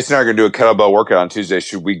 so Jason and I are going to do a kettlebell workout on Tuesday.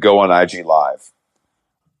 Should we go on IG Live?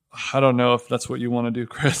 I don't know if that's what you want to do,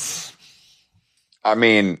 Chris. I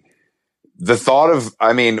mean, we'll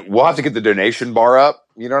have to get the donation bar up.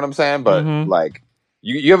 You know what I'm saying? But like,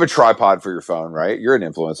 you have a tripod for your phone, right? You're an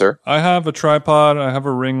influencer. I have a tripod. I have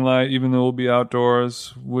a ring light, even though we'll be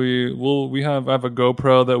outdoors. I have a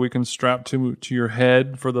GoPro that we can strap to your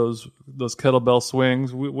head for those kettlebell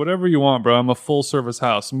swings. Whatever you want, bro. I'm a full service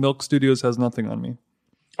house. Milk Studios has nothing on me.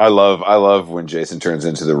 I love when Jason turns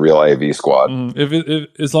into the real AV squad. If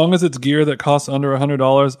as long as it's gear that costs under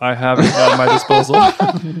 $100, I have it at my disposal.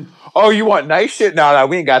 Oh, you want nice shit? No,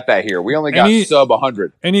 we ain't got that here. We only got sub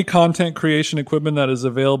 100. Any content creation equipment that is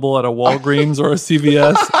available at a Walgreens or a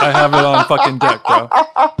CVS, I have it on fucking deck, bro.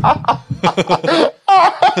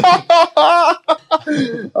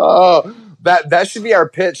 Oh, that should be our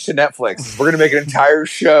pitch to Netflix. We're gonna make an entire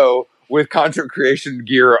show with content creation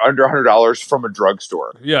gear under $100 from a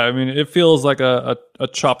drugstore. Yeah, I mean, it feels like a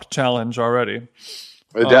chopped challenge already.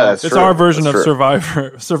 It's true. Our version of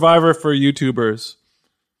Survivor for YouTubers.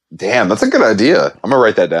 Damn, that's a good idea. I'm gonna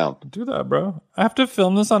write that down. Do that, bro. I have to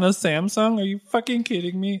film this on a Samsung? Are you fucking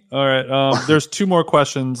kidding me? All right, there's 2 more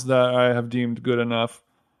questions that I have deemed good enough.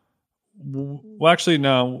 Well, actually,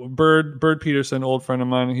 no. Bird Peterson, old friend of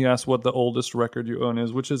mine, he asked what the oldest record you own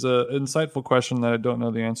is, which is an insightful question that I don't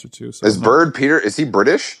know the answer to. So is he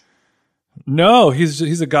British? No,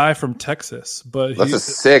 he's a guy from Texas, but that's a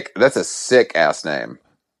sick ass name.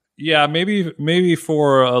 Yeah, maybe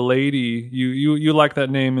for a lady, you like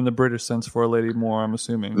that name in the British sense for a lady more, I'm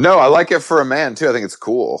assuming. No, I like it for a man too. I think it's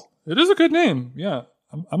cool. It is a good name. Yeah,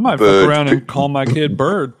 I might fuck around and call my kid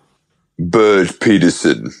Bird. Bird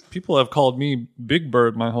Peterson. People have called me Big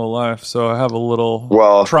Bird my whole life, so I have a little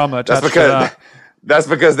trauma attached to that. That's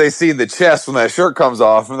because they see the chest when that shirt comes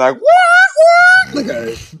off and they're like, what?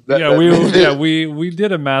 We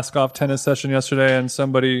did a mask off tennis session yesterday, and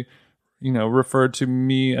somebody, referred to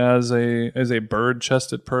me as a bird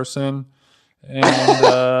chested person, and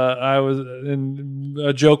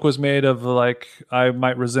a joke was made of like I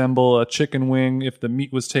might resemble a chicken wing if the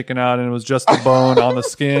meat was taken out and it was just the bone on the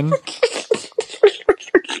skin.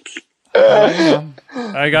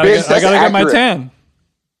 I gotta get my tan.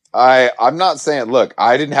 I'm not saying. Look,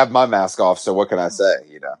 I didn't have my mask off, so what can I say?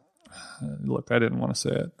 Look, I didn't want to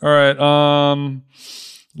say it. All right.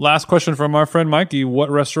 Last question from our friend Mikey: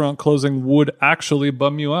 what restaurant closing would actually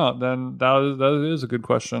bum you out? Then that is a good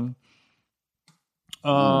question.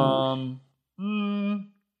 I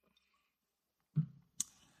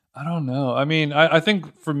don't know. I mean, I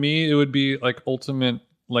think for me it would be like ultimate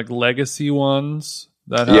like legacy ones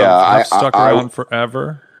that have stuck around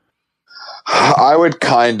forever. I would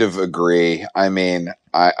kind of agree. I mean,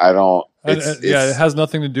 I don't. It has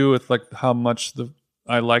nothing to do with like how much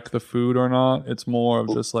I like the food or not. It's more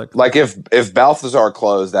of just like if Balthazar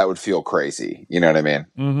closed, that would feel crazy. You know what I mean?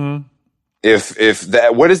 Mm-hmm.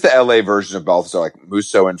 What is the LA version of Balthazar, like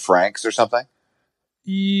Musso and Frank's or something?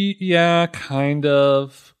 Yeah, kind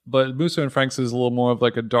of. But Musso and Frank's is a little more of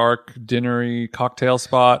like a dark, dinnery cocktail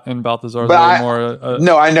spot, and Balthazar's a little more.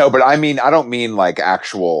 No, I know, but I mean, I don't mean like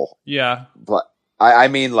actual. Yeah. I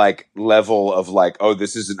mean like level of like, oh,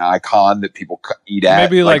 this is an icon that people eat at.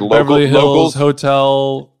 Maybe like Beverly Hills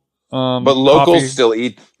Hotel. But locals still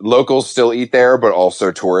eat. Locals still eat there, but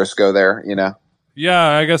also tourists go there. You know.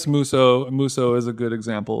 Yeah, I guess Musso is a good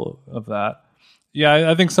example of that.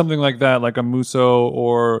 Yeah, I think something like that, like a Musso,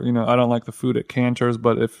 or I don't like the food at Cantor's,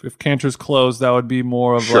 but if Cantor's closed, that would be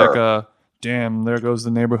more of like a damn, there goes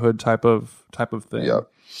the neighborhood type of thing. Yeah.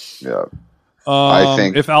 I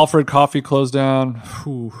think if Alfred Coffee closed down,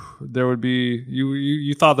 there would be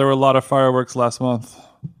you thought there were a lot of fireworks last month.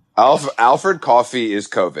 Alfred Coffee is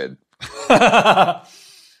COVID.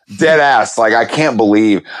 Dead ass. Like, I can't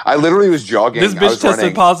believe. I literally was jogging. This bitch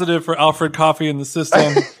tested positive for Alfred Coffee in the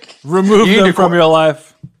system. Remove them from your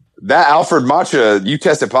life. That Alfred matcha, you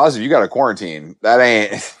tested positive. You got a quarantine. That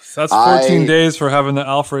ain't. That's 14 days for having the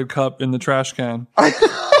Alfred cup in the trash can. I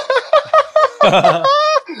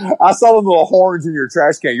saw the little horns in your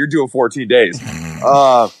trash can. You're doing 14 days. When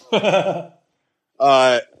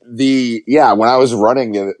I was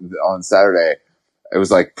running on Saturday, it was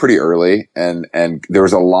like pretty early, and there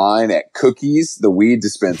was a line at Cookies, the weed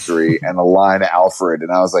dispensary, and a line at Alfred,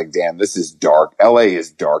 and I was like, damn, this is dark. LA is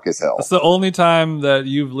dark as hell. It's the only time that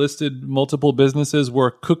you've listed multiple businesses where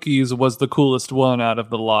Cookies was the coolest one out of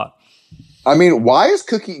the lot. I mean, why is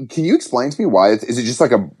Cookie? Can you explain to me why? Is it just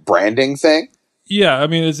like a branding thing? Yeah, I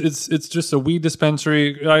mean, it's just a weed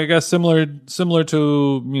dispensary. I guess similar to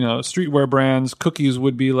streetwear brands. Cookies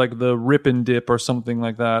would be like the Rip and Dip or something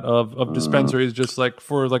like that of dispensaries, just like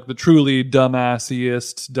for like the truly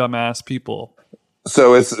dumbass people.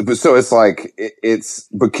 So it's like it's.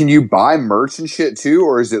 But can you buy merch and shit too,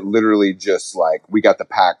 or is it literally just like we got the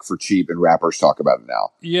pack for cheap and rappers talk about it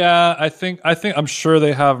now? Yeah, I think I'm sure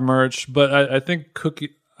they have merch, but I think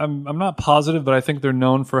I'm not positive, but I think they're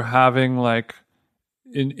known for having like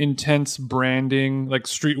intense branding, like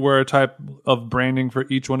streetwear type of branding for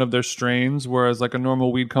each one of their strains, whereas like a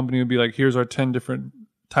normal weed company would be like, here's our 10 different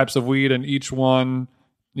types of weed, and each one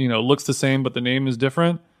looks the same but the name is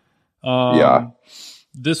different.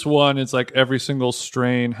 This one, it's like every single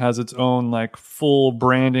strain has its own like full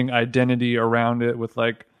branding identity around it, with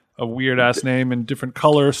like a weird ass name and different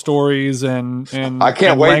color stories and I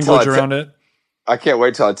can't wait language around it. I can't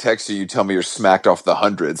wait till I text you tell me you're smacked off the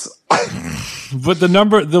hundreds. But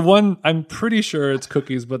the one, I'm pretty sure it's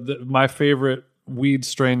Cookies, but my favorite weed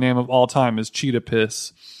strain name of all time is Cheetah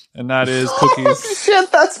Piss, and that is Cookies.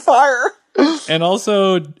 Shit, that's fire. And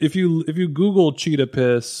also, if you Google Cheetah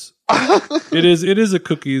Piss, it is a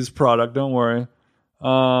Cookies product. Don't worry.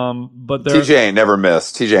 But TJ ain't never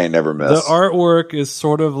missed. The artwork is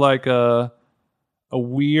sort of like a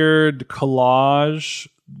weird collage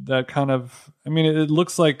that kind of. I mean, it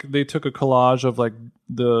looks like they took a collage of like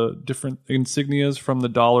the different insignias from the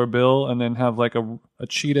dollar bill and then have like a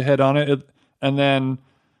cheetah head on it. And then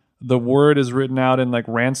the word is written out in like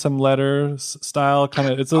ransom letters style. Kind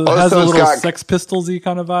of, it has a little Sex Pistols-y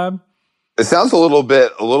kind of vibe. It sounds a little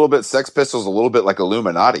bit Sex Pistols, a little bit like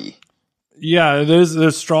Illuminati. Yeah,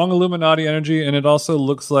 there's strong Illuminati energy, and it also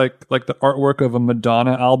looks like the artwork of a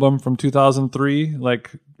Madonna album from 2003.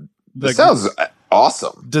 Like it sounds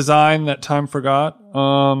awesome. Design that time forgot.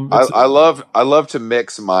 I love to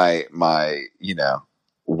mix my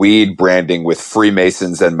weed branding with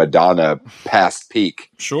Freemasons and Madonna past peak.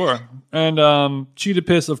 Sure. And Cheetah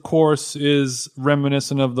Piss, of course, is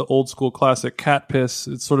reminiscent of the old school classic Cat Piss.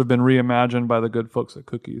 It's sort of been reimagined by the good folks at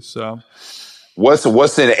Cookies. So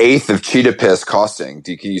what's an eighth of Cheetah Piss costing?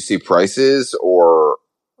 Can you see prices or?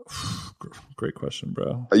 Great question,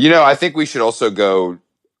 bro. I think we should also go.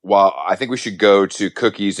 Well, I think we should go to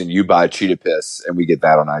Cookies and you buy Cheetah Piss and we get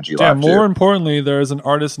that on IG Live. Yeah, more importantly, there is an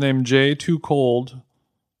artist named Jay Too Cold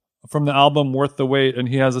from the album Worth the Wait, and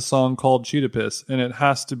he has a song called Cheetah Piss, and it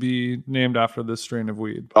has to be named after this strain of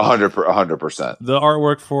weed. 100%. The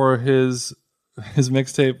artwork for his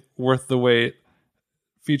mixtape Worth the Wait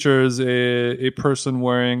features a person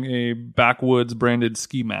wearing a Backwoods branded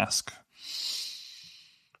ski mask.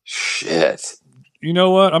 Shit. You know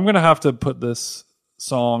what? I'm going to have to put this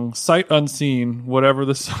song sight unseen, whatever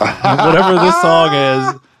this song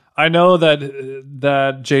is. I know that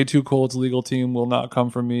J2 Cold's legal team will not come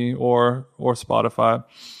for me or Spotify.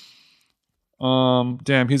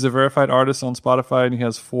 Damn, he's a verified artist on Spotify and he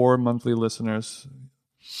has 4 monthly listeners.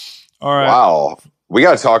 All right. Wow. We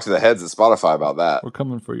got to talk to the heads at Spotify about that. We're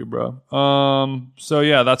coming for you, bro. So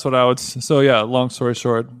yeah, that's what I would. So yeah, long story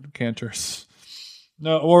short, Cantors,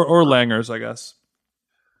 no, or Langers, I guess.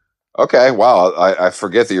 Okay. Wow. I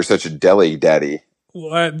forget that you're such a deli daddy.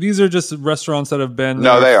 Well, these are just restaurants that have been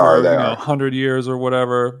no, they are 100 years or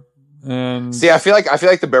whatever. And see, I feel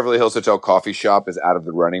like the Beverly Hills Hotel coffee shop is out of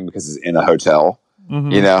the running because it's in a hotel.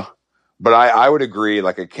 Mm-hmm. You know, but I would agree,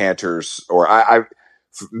 like a Cantor's or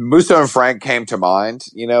Musso and Frank came to mind,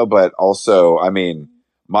 you know, but also, I mean,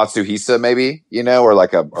 Matsuhisa maybe, you know, or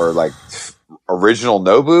like original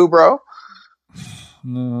Nobu, bro.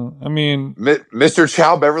 No, I mean, Mr.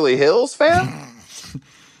 Chow Beverly Hills fan.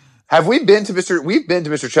 Have we been to We've been to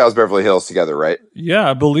Mr. Chow's Beverly Hills together, right? Yeah,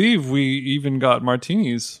 I believe we even got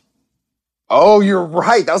martinis. Oh, you're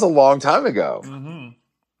right. That was a long time ago. Mm-hmm.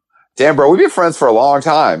 Damn, bro, we've been friends for a long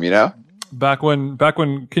time, you know. Back when,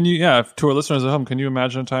 can you, to our listeners at home, can you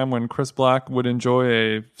imagine a time when Chris Black would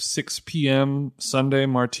enjoy a 6 p.m. Sunday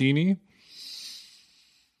martini?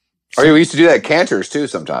 Or we used to do that at Cantor's too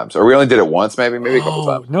sometimes. Or we only did it once, maybe a couple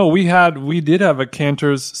times. No, we did have a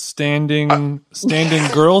Cantor's standing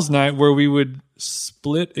girls' night where we would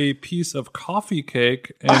split a piece of coffee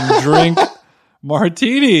cake and drink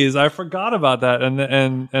martinis. I forgot about that,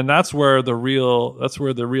 and that's where the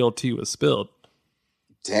real tea was spilled.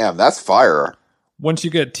 Damn, that's fire. Once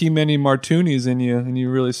you get too many martinis in you and you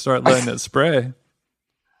really start letting it spray.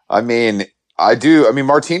 I mean, I do. I mean,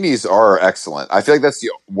 martinis are excellent. I feel like that's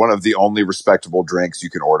one of the only respectable drinks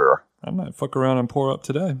you can order. I might fuck around and pour up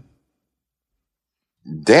today.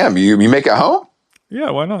 Damn, you make it home?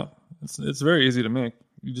 Yeah, why not? It's very easy to make.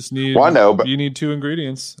 You just need you need 2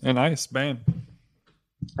 ingredients and ice. Bam.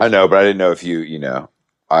 I know, but I didn't know if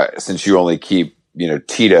since you only keep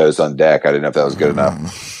Tito's on deck, I didn't know if that was good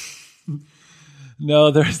enough.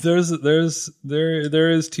 No, there is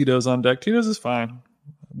Tito's on deck. Tito's is fine.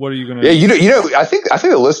 What are you gonna? Yeah, I think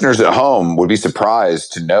the listeners at home would be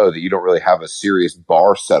surprised to know that you don't really have a serious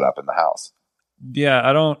bar set up in the house. Yeah,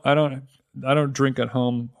 I don't drink at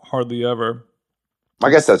home hardly ever. I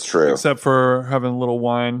guess that's true. Except for having a little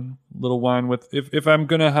wine with if I'm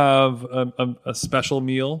gonna have a special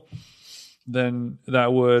meal. Then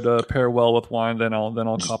that would pair well with wine. Then I'll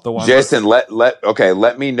cop the wine. Jason,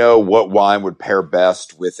 let me know what wine would pair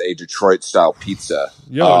best with a Detroit style pizza.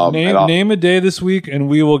 Yo, name a day this week, and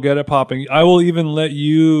we will get it popping. I will even let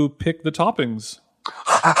you pick the toppings.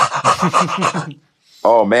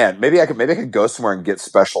 Oh man, maybe I could go somewhere and get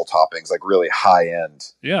special toppings, like really high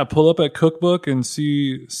end. Yeah, pull up at Cookbook and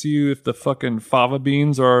see if the fucking fava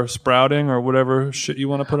beans are sprouting or whatever shit you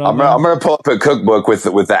want to put on. I'm gonna pull up a Cookbook with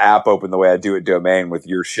the app open the way I do at Domain with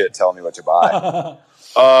your shit telling me what to buy.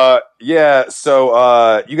 Yeah.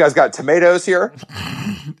 So you guys got tomatoes here?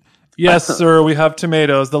 Yes, sir. We have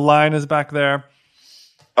tomatoes. The line is back there.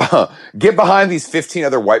 Get behind these 15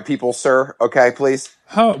 other white people, sir. Okay, please.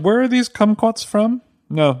 Where are these kumquats from?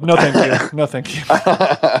 No, thank you. No, thank you.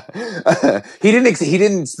 He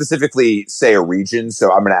didn't specifically say a region,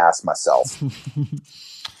 so I'm going to ask myself.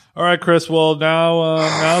 All right, Chris. Well,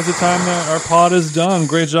 now's the time that our pod is done.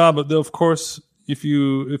 Great job. But of course, if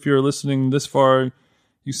you're listening this far,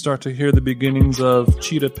 you start to hear the beginnings of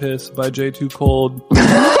Cheetah Piss by J2 Cold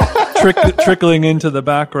trickling into the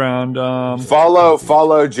background. Follow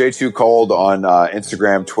J2 Cold on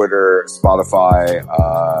Instagram, Twitter, Spotify,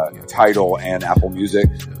 Tidal, and Apple Music.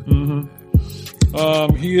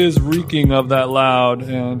 Mm-hmm. He is reeking of that loud,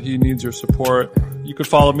 and he needs your support. You can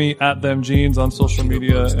follow me at Them Jeans on social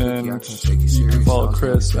media, and you can follow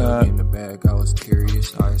Chris at... Go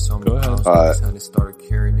ahead.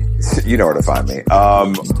 You know where to find me.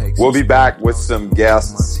 We'll be back with some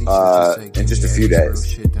guests in just a few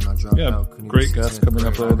days. Yeah, great guests coming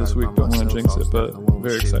up later this week. Don't want to jinx it, but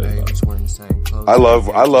very excited about it. I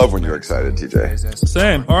love when you're excited, TJ.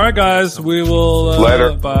 Same. All right, guys. We will...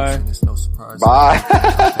 later. Bye. Bye.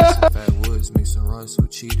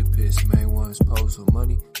 With cheetah piss, main ones pose with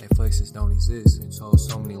money, they faces don't exist. And told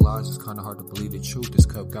so many lies, it's kinda hard to believe the truth. This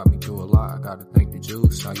cup got me through a lot, I gotta thank the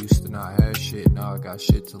juice. I used to not have shit, now I got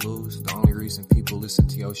shit to lose. The only reason people listen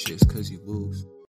to your shit is cause you lose.